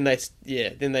started. But then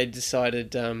they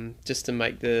decided just to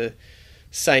make the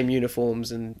same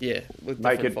uniforms and with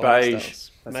Make different it fighting beige. styles.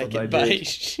 That's Make what it they did.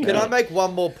 beige. Can I make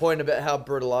one more point about how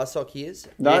brutal ice hockey is?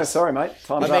 No, Yes. sorry, mate.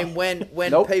 Time's I up. mean, when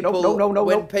Nope, people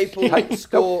nope. people Hey,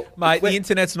 score, Mate, when- the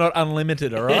internet's not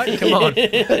unlimited, all right? Come on.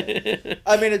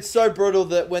 I mean, it's so brutal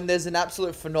that when there's an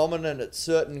absolute phenomenon at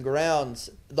certain grounds,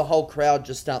 the whole crowd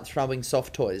just start throwing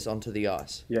soft toys onto the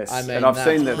ice. Yes, I mean, and I've that's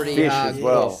seen the pretty fish as hardcore.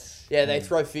 well. Yeah, they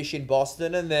throw fish in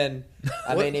Boston, and then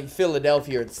I mean, in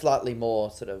Philadelphia, it's slightly more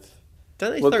sort of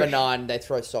Don't they Well, throw benign. They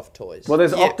throw soft toys. Well,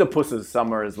 there's Yeah. octopuses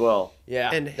somewhere as well. yeah,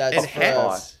 and that's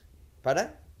hats? Pardon?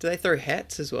 Do they throw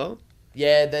hats as well?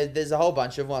 Yeah, there's a whole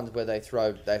bunch of ones where they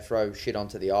throw shit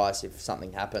onto the ice if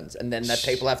something happens, and then the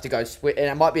people have to go sweep. And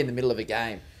it might be in the middle of a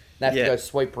game. They have Yeah. to go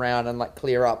sweep around and like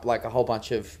clear up like a whole bunch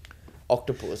of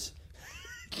octopus.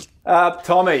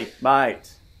 Tommy,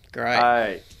 mate. Great.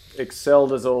 Hey,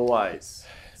 excelled as always.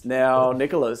 Now,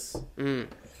 Nicholas,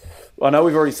 I know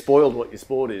we've already spoiled what your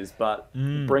sport is, but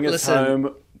bring us Listen.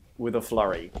 home with a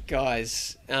flurry.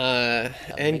 Guys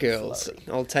and girls,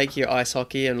 I'll take your ice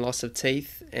hockey and loss of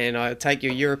teeth, and I'll take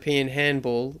your European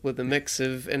handball with a mix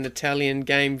of an Italian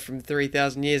game from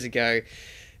 3,000 years ago,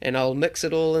 and I'll mix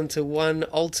it all into one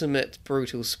ultimate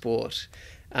brutal sport,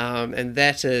 and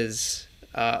that is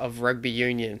of rugby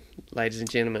union, ladies and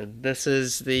gentlemen. This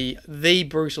is the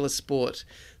brutalest sport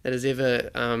that has ever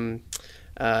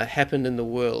happened in the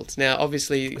world. Now,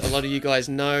 obviously, a lot of you guys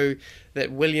know that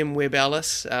William Webb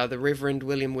Ellis, the Reverend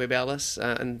William Webb Ellis,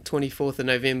 on 24th of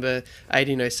November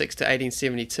 1806 to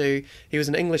 1872, he was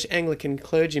an English Anglican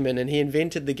clergyman, and he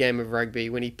invented the game of rugby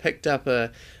when he picked up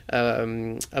a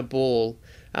ball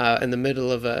in the middle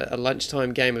of a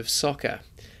lunchtime game of soccer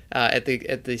at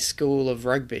the school of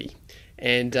rugby.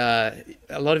 And a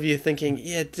lot of you are thinking,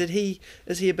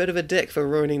 is he a bit of a dick for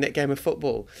ruining that game of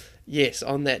football? Yes,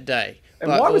 on that day. And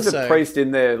But why was also- the priest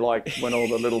in there, like, when all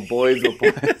the little boys were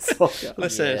playing soccer?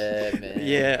 Listen, Yeah, man.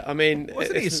 yeah, I mean,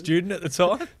 Wasn't he a student at the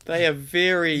time? they are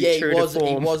very Yeah, true he to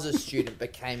form, was a student,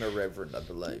 became a reverend, I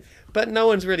believe. but no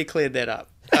one's really cleared that up.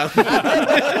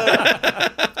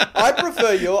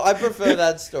 I prefer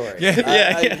that story.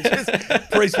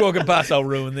 Priest walking past, I'll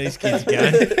ruin these kids'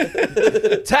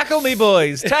 game. Tackle me,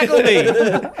 boys. Tackle me.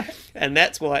 And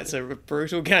that's why it's a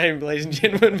brutal game, ladies and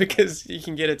gentlemen, because you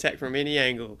can get attacked from any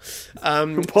angle.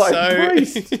 By a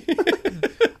priest.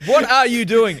 What are you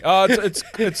doing?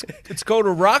 It's called a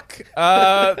ruck.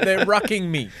 They're rucking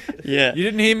me. Yeah, You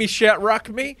didn't hear me shout ruck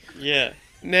me? yeah.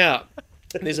 Now,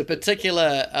 there's a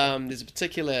particular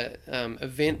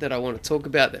event that I want to talk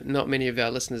about that not many of our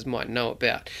listeners might know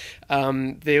about.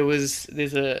 There's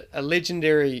a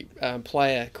legendary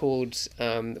player called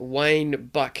Wayne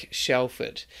Buck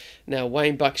Shelford. Now,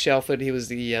 Wayne Buck Shelford, he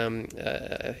was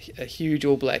a huge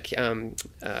All Black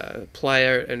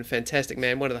player and fantastic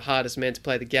man, one of the hardest men to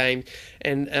play the game.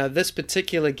 And this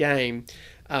particular game,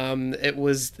 it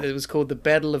was called the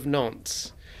Battle of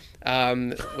Nantes.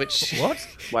 Which What?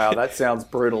 Wow, that sounds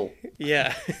brutal.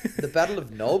 yeah. The Battle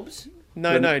of Knobs?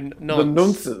 No, The Nantes.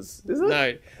 nunces, is it?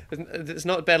 No, it's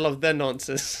not Battle of the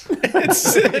Nonces.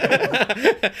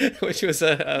 It's which was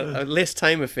a less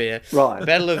tame affair. Right.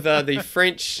 Battle of the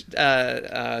French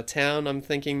town, I'm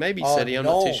thinking, maybe Oh, city, I'm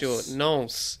not too Nantes. sure.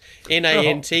 Nantes.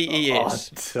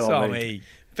 Nantes. Oh, Tommy. Tommy.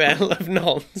 Battle of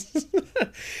Nantes.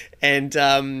 And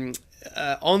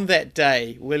on that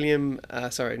day, Wayne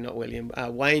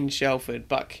Shelford,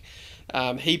 Buck,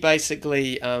 he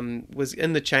basically was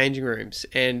in the changing rooms,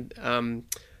 and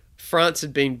France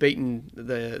had been beaten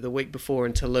the week before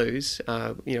in Toulouse.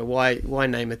 Why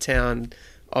name a town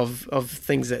of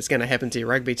things that's going to happen to your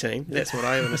rugby team? That's what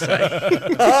I want to say.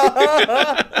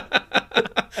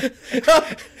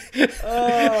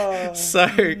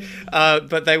 So,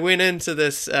 but they went into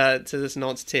this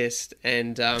nonce test,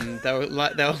 and they were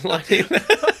lining.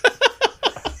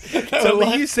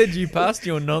 So you said you passed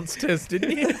your nonce test,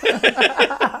 didn't you?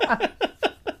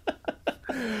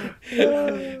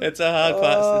 It's a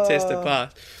hard test to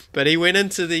pass. But he went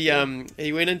into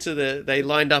they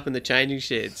lined up in the changing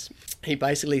sheds. He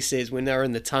basically says when they were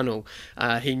in the tunnel,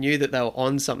 he knew that they were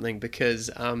on something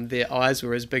because their eyes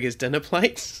were as big as dinner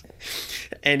plates.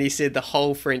 And he said the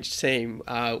whole French team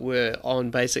were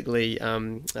on basically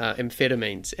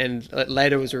amphetamines. And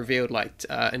later was revealed,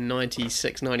 in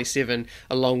 96, 97,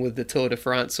 along with the Tour de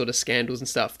France sort of scandals and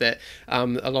stuff, that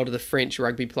a lot of the French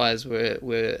rugby players were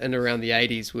in around the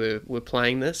 80s were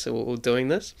playing this or doing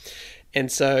this.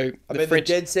 And so the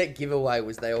dead set giveaway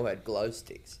was they all had glow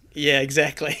sticks. Yeah,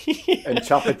 exactly. And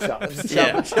chuppa chups.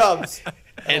 Yeah. Chubs.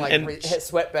 And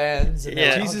sweatbands. And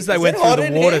Yeah. Jesus, they went through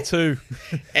the water too.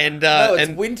 And no,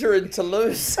 it's winter in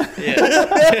Toulouse.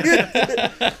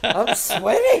 Yeah. I'm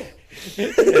sweating.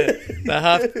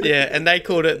 And they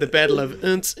called it the Battle of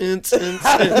Unts.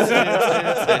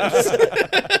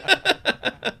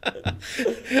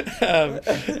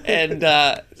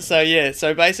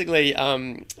 So basically,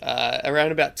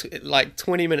 around about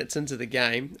 20 minutes into the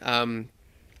game,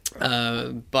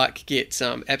 Buck gets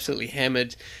absolutely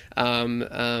hammered by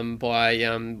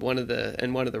one of the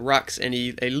rucks, and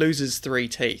he loses 3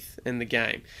 teeth in the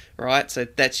game. Right, so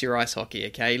that's your ice hockey.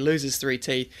 Okay, he loses 3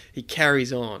 teeth. He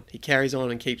carries on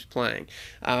and keeps playing.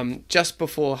 Just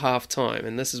before half time,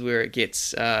 and this is where it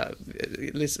gets.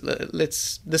 This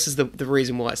is the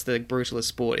reason why it's the brutalest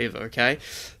sport ever. Okay,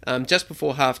 just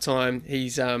before half time,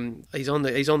 he's on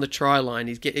the try line.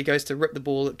 He goes to rip the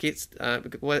ball. It goes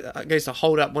to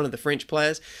hold up one of the French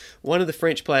players. One of the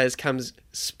French players comes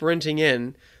sprinting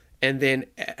in, and then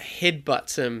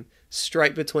headbutts him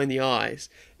straight between the eyes.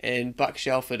 And Buck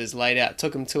Shelford is laid out. It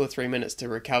took him 2 or 3 minutes to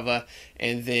recover,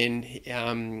 and then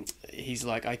he's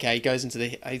like, okay,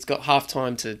 he's got half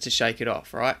time to shake it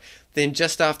off, right? Then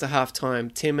just after half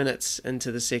time, 10 minutes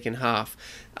into the second half,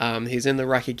 he's in the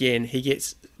ruck again. He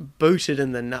gets booted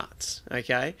in the nuts,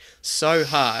 okay? So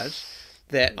hard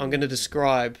that I'm going to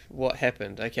describe what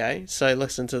happened, okay? So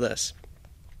listen to this.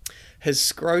 His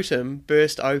scrotum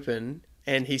burst open,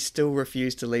 and he still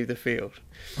refused to leave the field.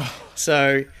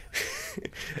 So...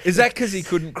 Is that because he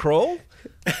couldn't crawl?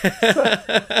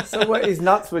 So what, his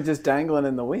nuts were just dangling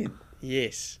in the wind?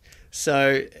 Yes.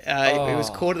 So he was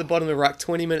caught at the bottom of the ruck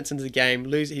 20 minutes into the game.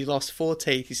 He lost 4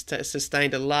 teeth. He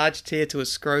sustained a large tear to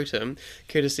his scrotum,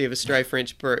 courtesy of a stray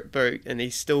French boot, and he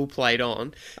still played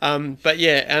on.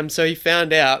 So he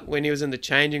found out when he was in the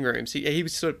changing rooms. He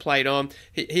was sort of played on.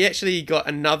 He actually got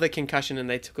another concussion, and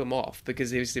they took him off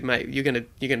because he said, "Mate, you're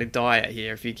gonna die out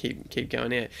here if you keep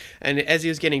going out." And as he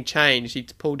was getting changed, he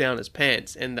pulled down his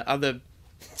pants, and the other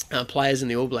players in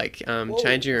the All Black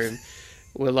changing room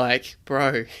were like,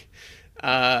 "Bro,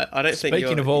 I don't think."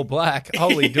 Speaking of All Black,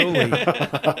 holy dooly,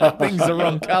 things are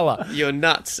wrong colour. You're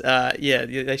nuts. I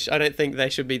don't think they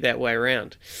should be that way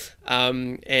around.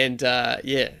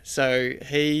 So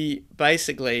he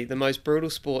basically, the most brutal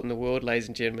sport in the world, ladies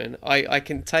and gentlemen. I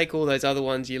can take all those other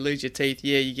ones. You lose your teeth,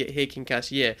 yeah. You get hair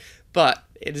concussed, yeah. But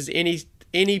does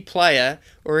any player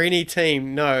or any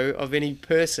team know of any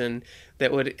person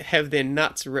that would have their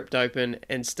nuts ripped open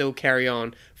and still carry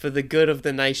on for the good of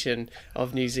the nation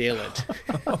of New Zealand?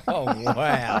 Oh,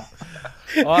 wow.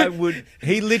 I would.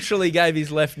 He literally gave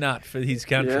his left nut for his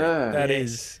country. Yeah. That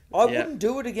is. I wouldn't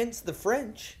do it against the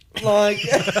French. Like,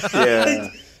 Yeah.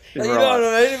 you know what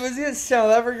I mean? If it was against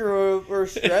South Africa or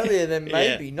Australia, then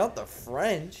maybe, not the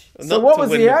French. So Not what to was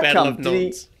win the Battle outcome? of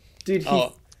Nantes.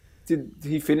 Did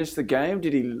he finish the game?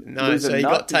 Did he lose So a he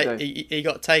nut? he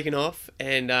got taken off,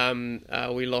 and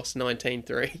we lost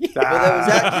 19-3. But there was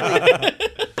actually,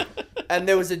 and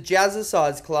there was a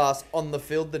jazzercise class on the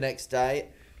field the next day.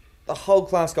 The whole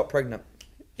class got pregnant.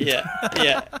 Yeah.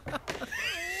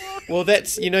 Well,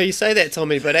 that's, you say that,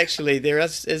 Tommy, but actually there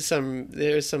is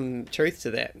some truth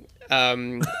to that.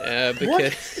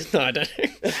 Because no, I don't.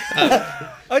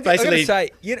 I gotta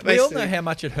say, we all know how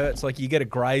much it hurts. Like, you get a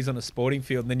graze on a sporting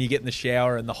field, and then you get in the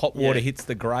shower, and the hot water hits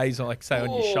the graze, like say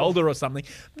on your shoulder or something.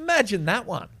 Imagine that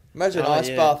one. Imagine ice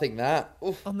bathing that.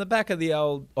 Oof. On the back of the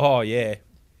old. Oh yeah.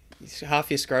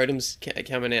 half your scrotum's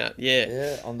coming out. Yeah.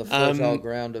 Yeah, on the fertile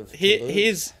ground of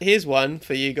Here's one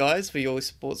for you guys, for your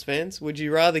sports fans. Would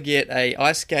you rather get a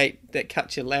ice skate that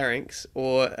cuts your larynx,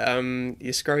 or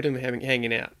your scrotum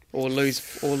hanging out, or lose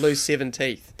 7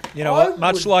 teeth? You know what?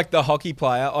 Much like the hockey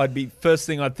player, first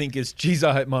thing I'd think is, geez,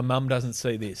 I hope my mum doesn't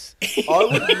see this.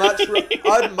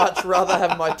 I'd much rather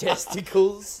have my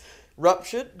testicles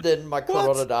ruptured than my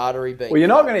carotid artery being. Well, you're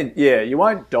not going to. Yeah, you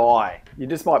won't die. You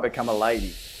just might become a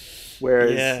lady.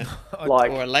 Whereas,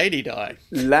 or a lady die.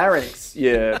 Larynx,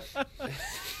 yeah.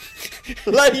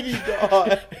 Lady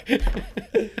die.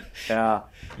 Yeah.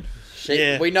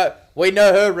 We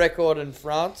know her record in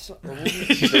France. 0-1.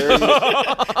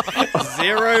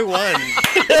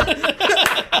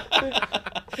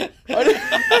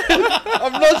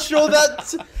 I'm not sure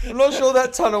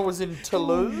that tunnel was in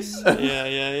Toulouse.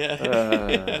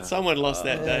 Yeah. Someone lost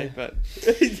that day, but.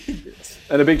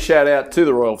 And a big shout out to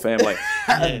the royal family.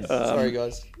 Sorry,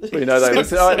 guys. We know they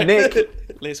listen.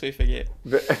 Nick. Lest we forget.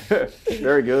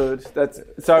 Very good.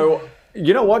 So.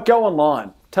 You know what? Go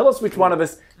online. Tell us which one of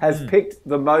us has picked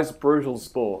the most brutal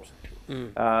sport.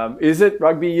 Is it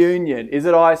rugby union? Is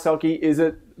it ice hockey? Is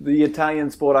it the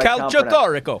Italian sport I can't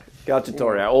pronounce?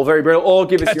 Calciatore. All very brutal. All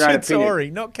give us your own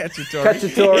opinion. Not cacciatore.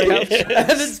 Cacciatore.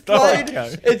 And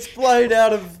it's played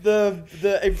out of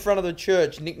the in front of the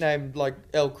church, nicknamed like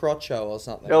El Crocho or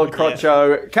something. El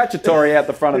Crocho. Cacciatore out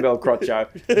the front of El Crocho.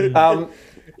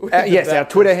 Yes, our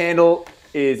Twitter handle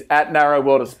is at Narrow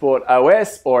World of Sport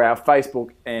OS, or our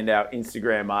Facebook and our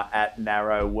Instagram are at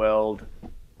Narrow World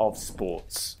of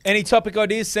Sports. Any topic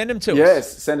ideas, send them to us.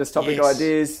 Yes, send us topic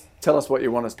ideas. Tell us what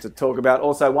you want us to talk about.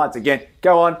 Also, once again,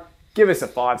 go on, give us a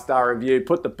 5-star review,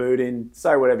 put the boot in,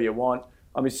 say whatever you want.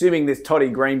 I'm assuming this Toddy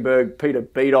Greenberg, Peter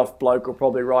Beatoff bloke will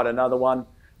probably write another one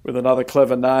with another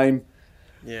clever name.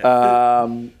 Yeah.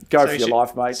 Go for your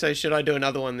life, mate. So should I do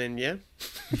another one then, yeah?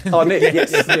 Oh, Nick,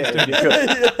 yes. Yeah, you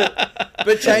could.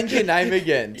 But change your name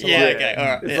again. To Okay, all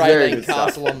right. Raylene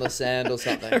Castle on the Sand or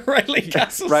something. Raylene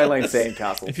Castle. Raylene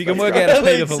Sandcastle. If you can work out a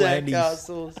Peter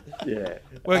Sandcastles.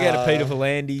 Work out a Peter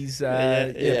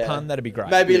Volandis pun, that'd be great.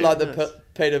 Maybe like the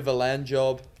Peter Voland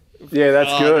job. Yeah,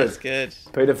 that's good. That's good.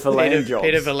 Peter Voland job.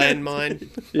 Peter Voland mine.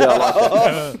 Yeah, I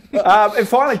like that. And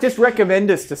finally, just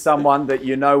recommend us to someone that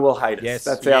you know will hate us. Yes.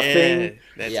 That's our thing.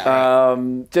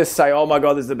 That's just say, oh my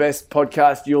God, this is the best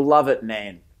podcast. You'll love it,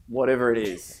 Nan. Whatever it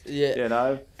is. Yeah. You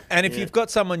know? And if you've got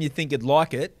someone you think would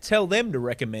like it, tell them to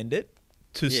recommend it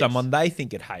to someone they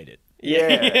think would hate it.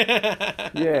 Yeah.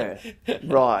 Yeah.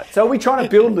 Right. So are we trying to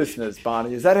build listeners,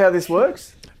 Barney? Is that how this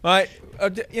works? Mate,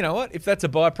 you know what? If that's a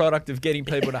byproduct of getting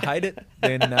people to hate it,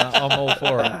 then I'm all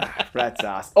for it. That's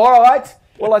us. All right.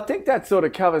 Well, I think that sort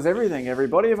of covers everything,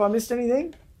 everybody. Have I missed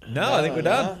anything? No, I think we're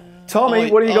done. Tommy,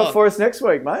 what do you got for us next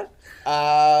week, mate?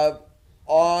 I'm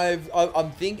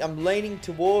leaning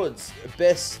towards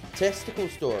best testicle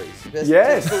stories. Best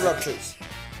Yes. testicle ruptures.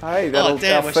 Hey, that'll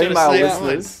damn, our I should've female saved that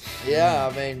listeners. Yeah,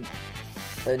 I mean,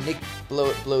 Nick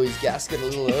blew his gasket a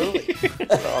little early.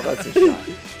 Oh, that's a shame.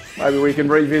 Maybe we can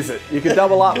revisit. You could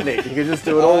double up, Nick. You could just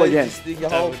do it all again. Just the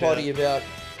whole potty about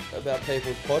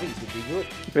people's potties would be good.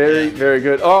 Very, very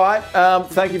good. All right.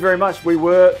 Thank you very much. We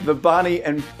were the Barney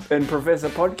and Professor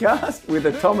podcast with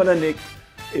a Tom and a Nick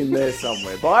in there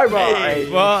somewhere. Bye-bye.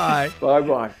 Bye.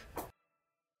 Bye-bye.